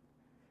of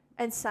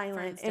and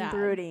silent and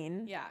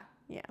brooding. Yeah.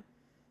 Yeah.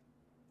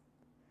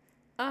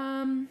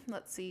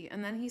 Let's see.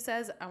 And then he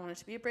says, I want it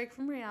to be a break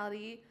from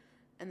reality.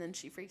 And then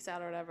she freaks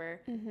out or whatever.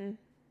 Mm-hmm.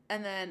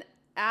 And then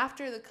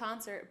after the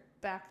concert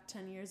back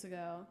 10 years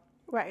ago,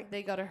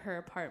 they go to her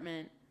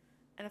apartment.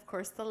 And of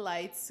course the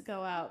lights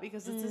go out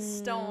because it's a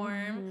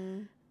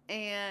storm.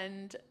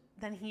 And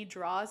then he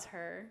draws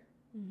her.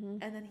 Mm-hmm.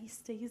 And then he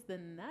stays the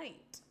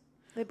night.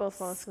 They both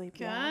fall asleep.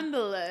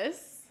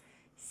 Scandalous.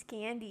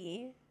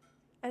 Scandy.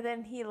 And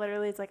then he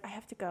literally is like, I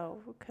have to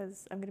go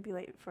because I'm going to be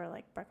late for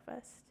like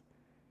breakfast.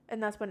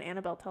 And that's when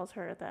Annabelle tells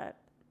him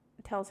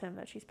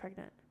that she's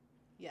pregnant.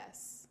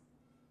 Yes.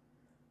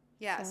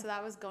 Yeah, so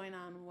that was going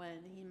on when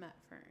he met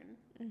Fern.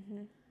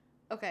 Mm-hmm.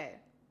 Okay.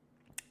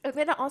 And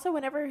then also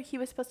whenever he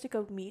was supposed to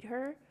go meet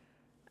her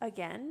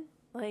again,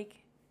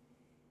 like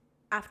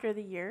after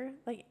the year,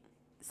 like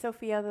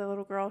Sophia, the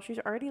little girl, she's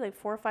already like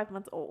 4 or 5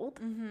 months old.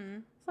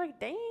 Mm-hmm. It's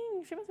like, dang,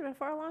 she must have been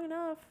far long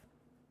enough.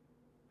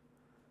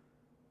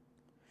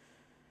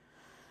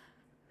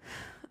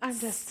 I'm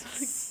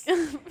just...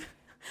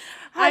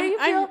 How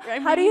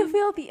do you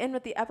feel at the end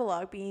with the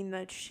epilogue being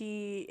that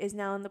she is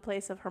now in the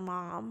place of her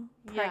mom,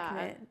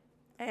 pregnant,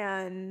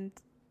 and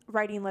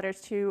writing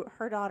letters to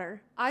her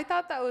daughter? I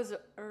thought that was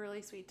a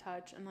really sweet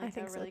touch and like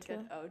a really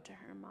good ode to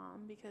her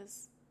mom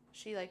because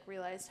she like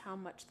realized how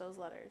much those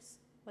letters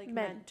like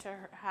meant to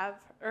her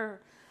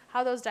or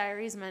how those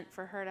diaries meant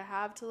for her to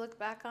have to look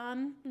back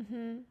on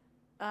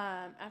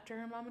after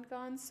her mom had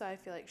gone. So I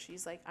feel like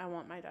she's like, I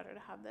want my daughter to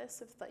have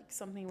this if like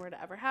something were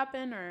to ever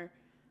happen. Or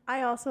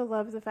I also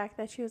love the fact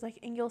that she was like,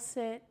 and you'll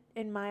sit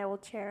in my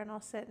old chair and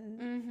I'll sit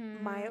in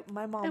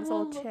my mom's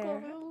old chair. Look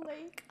over the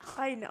lake.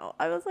 I know.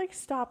 I was like,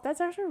 stop.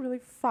 That's actually really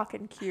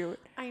fucking cute.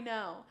 I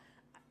know.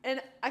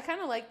 And I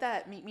kind of like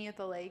that Meet Me at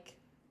the Lake.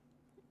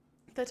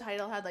 The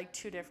title had like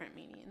 2 different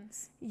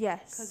meanings.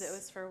 Yes. Because it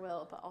was for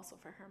Will, but also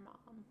for her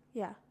mom.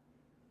 Yeah.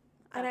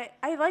 And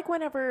I like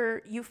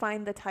whenever you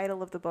find the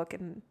title of the book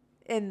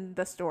in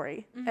the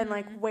story and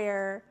like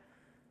where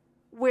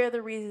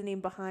the reasoning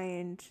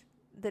behind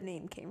the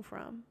name came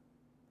from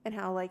and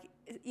how like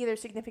either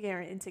significant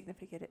or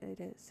insignificant it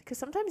is. Because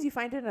sometimes you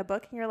find it in a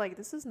book and you're like,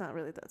 this is not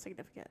really that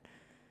significant.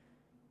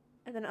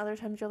 And then other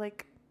times you're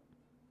like,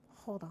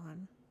 hold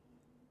on.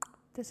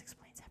 This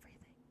explains everything.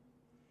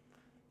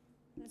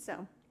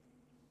 So,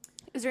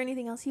 is there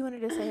anything else you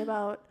wanted to say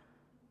about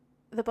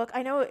the book?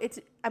 I know it's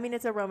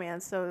a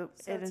romance, so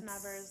it's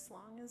never as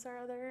long as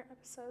our other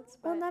episodes.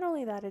 But well, not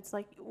only that, it's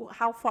like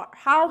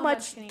how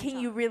much can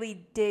you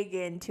really dig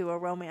into a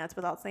romance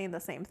without saying the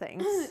same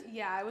things?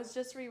 Yeah, I was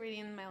just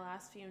rereading my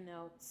last few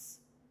notes.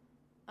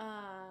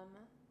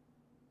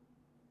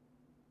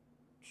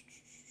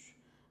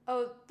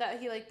 Oh, that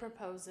he like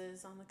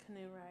proposes on the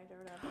canoe ride or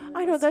whatever.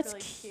 I know, that's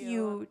really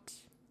cute.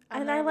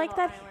 And I like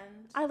that.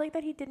 Island. I like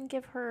that he didn't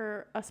give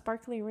her a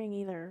sparkly ring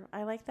either.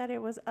 I like that it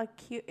was a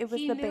cute. It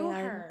was the band.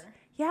 Her.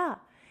 Yeah,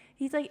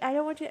 he's like, I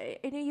don't want you.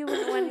 I knew you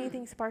wouldn't want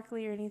anything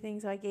sparkly or anything,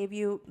 so I gave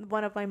you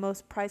one of my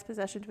most prized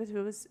possessions,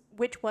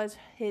 which was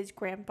his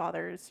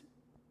grandfather's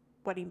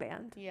wedding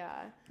band.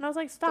 Yeah, and I was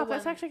like, stop.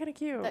 That's actually kind of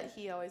cute. That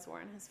he always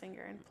wore on his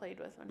finger and played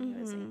with when he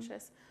was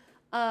anxious.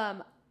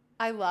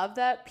 I love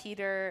that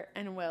Peter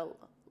and Will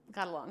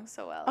got along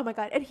so well. Oh my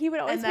god, and he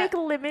would always make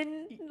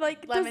lemon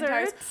desserts.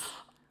 Tarts.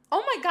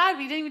 Oh my god,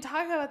 we didn't even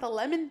talk about the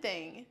lemon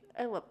thing.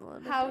 I love the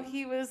lemon. How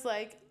he was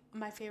like,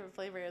 my favorite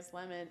flavor is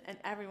lemon, and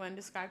everyone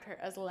described her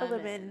as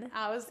lemon.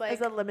 I was like,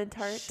 as a lemon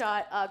tart.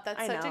 Shut up.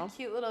 That's such a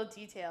cute little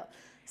detail.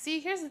 See,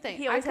 here's the thing.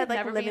 He always had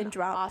like lemon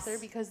drops. Author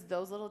because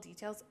those little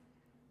details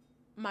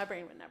my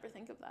brain would never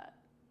think of that.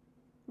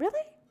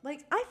 Really?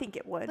 Like, I think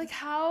it would. like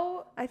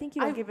how I think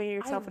you are giving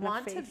yourself enough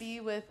want faith. to be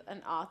with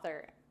an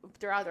author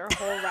throughout their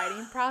whole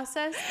writing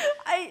process.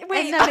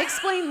 Wait, And them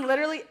explain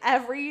literally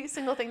every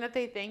single thing that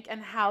they think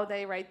and how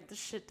they write the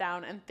shit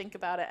down and think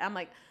about it. I'm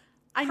like,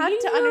 I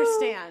need to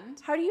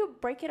understand. How do you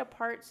break it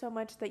apart so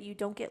much that you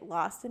don't get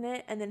lost in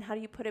it? And then how do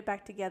you put it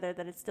back together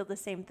that it's still the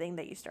same thing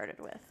that you started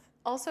with?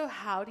 Also,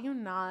 how do you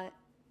not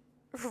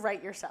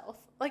write yourself?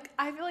 Like,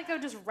 I feel like I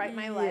would just write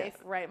my life,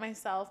 write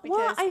myself. Because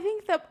well, I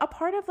think that a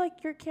part of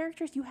like your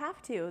characters, you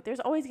have to. There's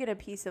always going to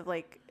be a piece of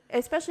like,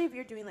 especially if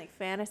you're doing like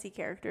fantasy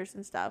characters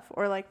and stuff,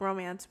 or like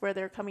romance where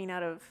they're coming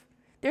out of,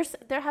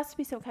 there has to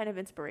be some kind of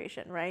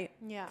inspiration, right?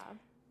 Yeah.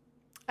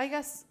 I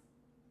guess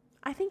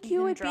I think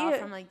you would draw be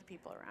from like the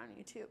people around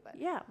you too, but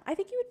yeah, I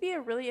think you would be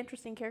a really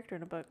interesting character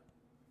in a book.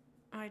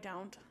 I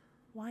don't.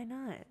 Why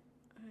not?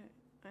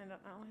 I don't know.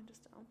 I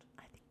just don't.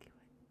 I think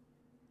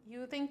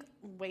you would. You think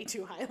way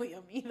too highly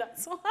of me.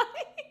 That's why.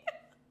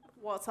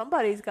 Well,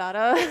 somebody's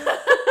gotta.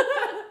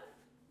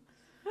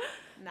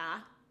 Nah.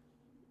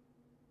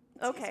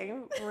 Okay,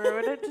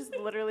 we're gonna just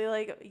literally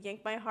like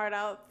yank my heart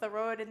out,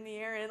 throw it in the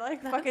air, and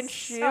like fucking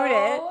shoot so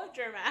it.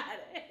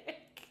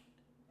 Dramatic.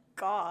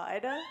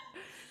 God,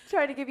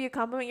 trying to give you a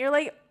compliment. You're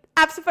like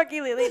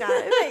absolutely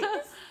not.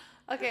 Thanks.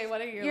 Okay,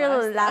 what are your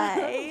You're last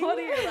lying. What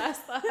are your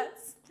last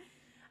thoughts?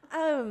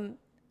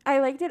 I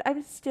liked it.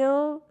 I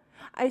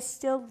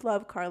still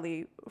love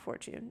Carly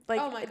Fortune.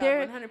 Like, oh my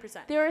god,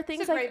 100%. There are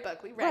things it's a like great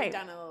book. We ragged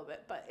on it a little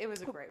bit, but it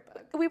was a great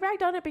book. We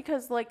ragged on it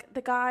because like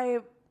the guy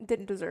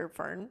didn't deserve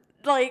Fern.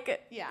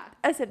 Like, yeah,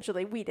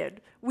 essentially we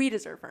did. We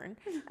deserve Fern.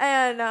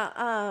 And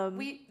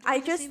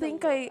I just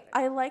think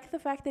I like the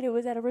fact that it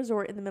was at a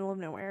resort in the middle of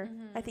nowhere.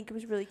 Mm-hmm. I think it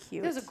was really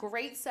cute. It was a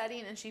great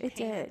setting, and she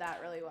painted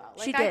that really well.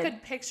 Like, she I did.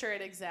 could picture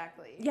it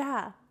exactly.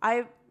 Yeah,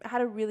 I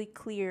had a really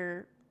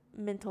clear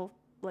mental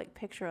like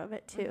picture of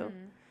it too.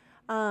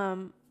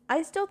 Mm-hmm.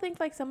 I still think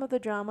like some of the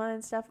drama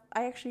and stuff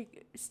I actually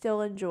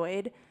still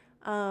enjoyed.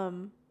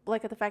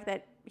 Like the fact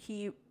that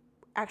he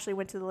actually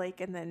went to the lake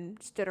and then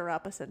stood her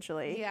up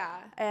essentially. Yeah.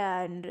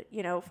 And,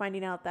 you know,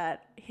 finding out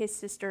that his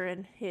sister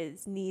and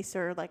his niece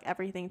are like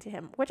everything to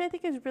him, which I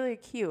think is really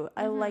cute.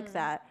 I like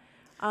that.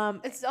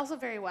 It's also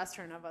very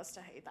Western of us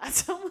to hate that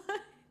so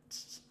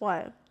much.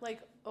 What?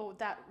 Like, oh,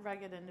 that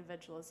rugged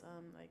individualism,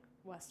 like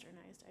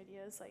westernized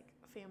ideas, like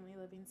family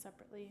living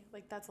separately.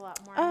 Like, that's a lot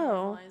more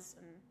normalized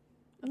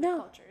in other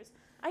cultures.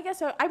 I guess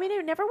so. I mean,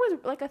 it never was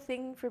like a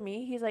thing for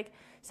me. He's like,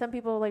 some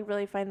people like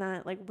really find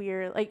that like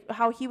weird, like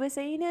how he was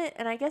saying it.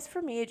 And I guess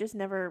for me, it just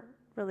never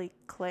really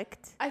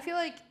clicked. I feel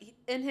like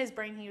in his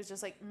brain, he was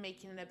just like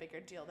making it a bigger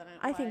deal than it was.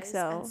 I think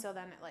so. And so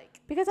then it like.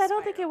 Because I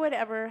don't think it would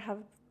ever have,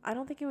 I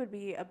don't think it would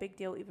be a big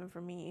deal even for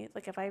me.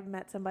 Like if I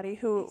met somebody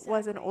who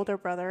was an older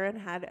brother and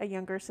had a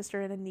younger sister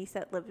and a niece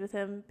that lived with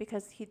him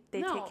because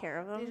they take care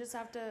of him. They just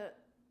have to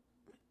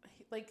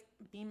like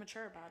be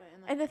mature about it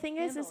and, like, and the thing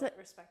is that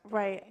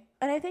right,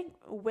 and I think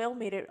Will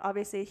made it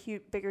obviously a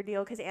huge bigger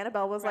deal because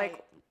Annabelle was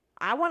like,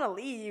 I want to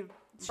leave, bro.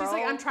 She's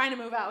like, I'm trying to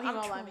move out.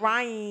 I'm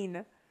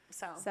trying.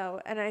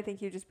 So and I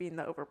think you're just being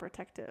the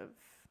overprotective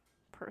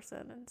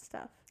person and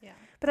stuff. Yeah,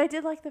 but I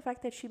did like the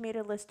fact that she made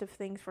a list of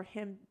things for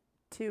him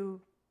to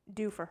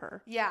do for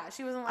her. Yeah,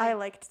 she wasn't like, I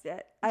liked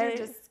it. You're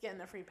just getting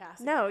a free pass.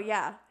 No,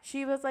 yeah,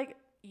 she was like,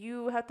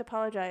 you have to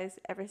apologize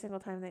every single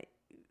time that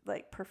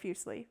like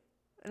profusely.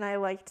 And I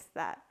liked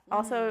that. Mm-hmm.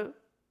 Also,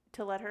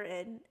 to let her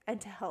in and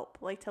to help,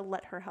 like to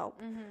let her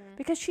help. Mm-hmm.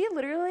 Because she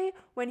literally,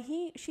 when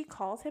she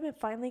calls him and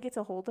finally gets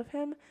a hold of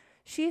him,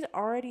 she's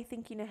already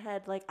thinking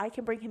ahead. Like, I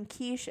can bring him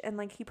quiche and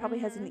like he probably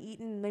hasn't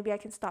eaten. Maybe I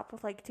can stop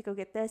with like to go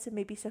get this and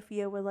maybe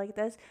Sophia would like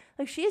this.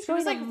 Like, she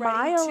was like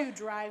ready to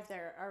drive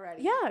there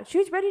already. Yeah, she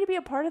was ready to be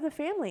a part of the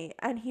family.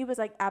 And he was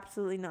like,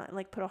 absolutely not. And,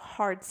 like, put a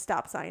hard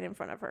stop sign in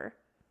front of her.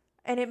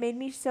 And it made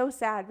me so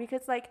sad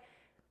because like,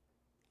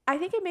 I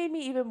think it made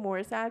me even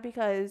more sad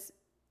because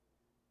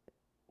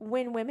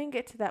when women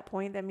get to that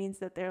point, that means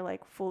that they're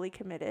like fully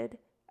committed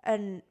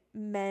and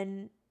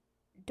men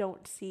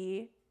don't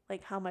see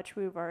like how much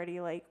we've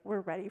already like we're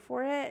ready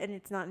for it. And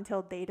it's not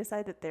until they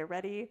decide that they're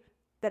ready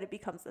that it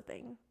becomes the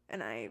thing.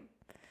 And I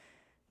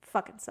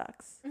fucking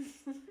sucks.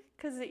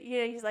 Because, you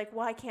know, he's like,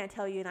 well, I can't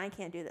tell you and I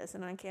can't do this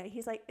and I can't.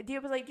 He's like, do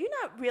you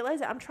not realize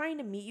that I'm trying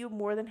to meet you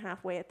more than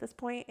halfway at this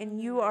point and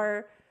you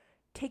are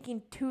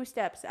taking 2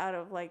 steps out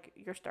of like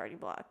your starting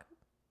block.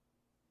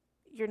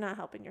 You're not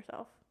helping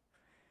yourself.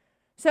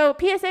 So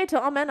PSA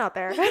to all men out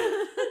there.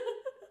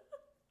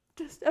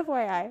 Just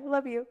FYI,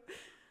 love you.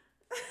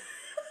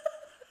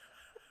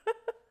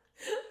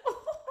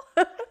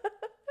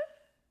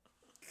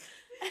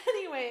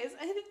 Anyways,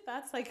 I think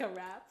that's like a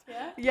wrap.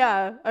 Yeah.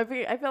 Yeah, I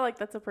feel like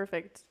that's a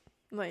perfect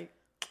like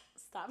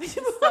stop point.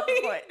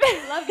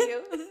 Love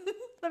you.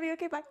 Love you.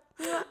 Okay, bye.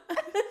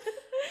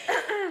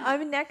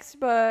 Next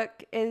book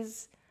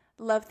is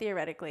Love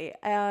Theoretically,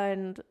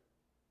 and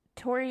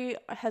Tori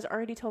has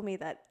already told me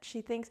that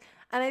she thinks,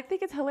 and I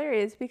think it's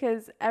hilarious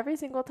because every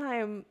single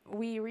time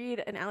we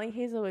read an Ali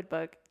Hazelwood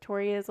book,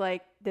 Tori is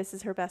like, this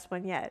is her best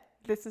one yet.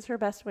 This is her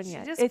best one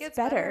yet. She just It's gets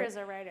better as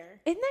a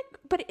writer.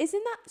 But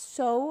isn't that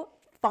so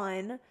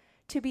fun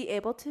to be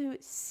able to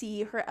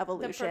see her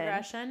evolution? The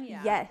progression,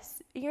 yeah.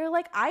 Yes. You're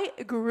like, I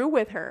grew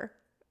with her.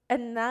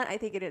 And that, I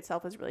think, in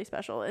itself is really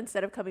special.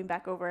 Instead of coming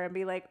back over and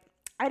be like,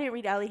 I didn't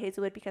read Ali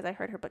Hazelwood because I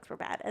heard her books were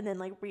bad. And then,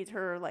 like, reads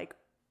her, like,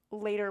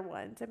 later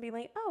ones and be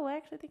like, oh, I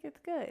actually think it's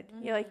good.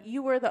 Mm-hmm. You're like,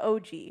 you were the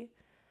OG.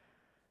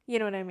 You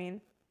know what I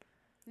mean?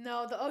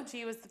 No, the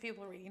OG was the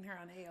people reading her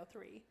on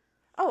AO3.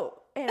 Oh,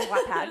 and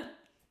Wattpad.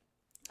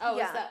 Oh,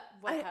 Yeah. is that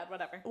Wattpad?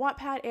 Whatever.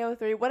 Wattpad,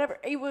 AO3, whatever.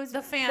 It was The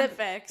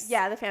fanfics. the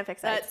fanfic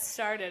sites. That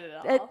started it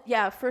all.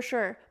 Yeah, for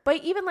sure. But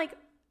even like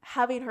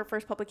having her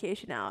first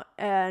publication out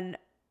and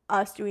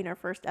us doing our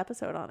first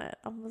episode on it,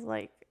 I was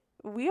like,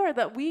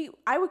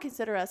 I would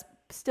consider us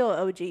still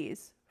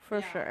OGs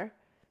for sure,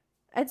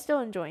 and still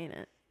enjoying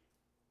it.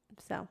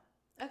 So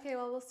okay,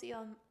 well, we'll see you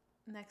on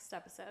next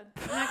episode.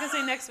 I'm not gonna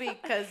say next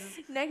week because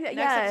next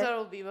yeah. episode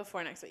will be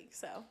before next week.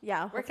 So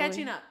Yeah, we're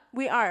catching up.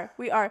 We are.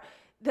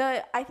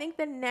 I think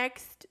the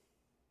next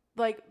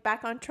like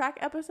back on track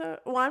episode.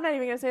 Well, I'm not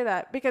even gonna say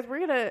that because we're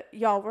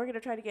gonna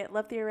try to get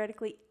Love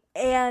Theoretically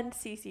and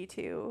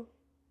CC2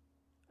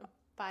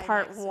 By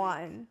part next week.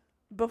 1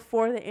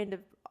 before the end of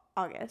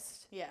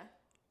August. Yeah.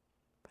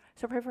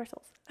 So pray for our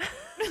souls.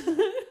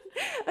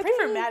 Pray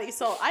for Maddie's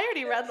soul. I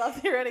already read Love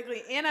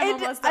Theoretically, and I'm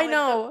almost done I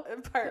know.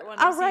 with the part 1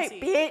 All of right,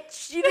 CC.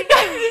 bitch. You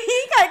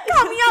gotta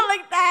call me out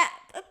like that.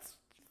 That's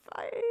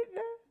fine.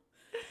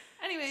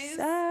 Anyways,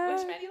 So-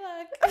 wish Maddie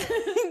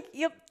luck.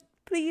 Yep.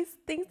 Please.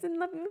 Thanks and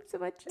love you so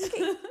much.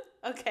 Okay.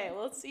 Okay,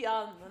 we'll see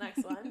y'all in the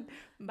next one.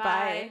 Bye.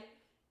 Bye.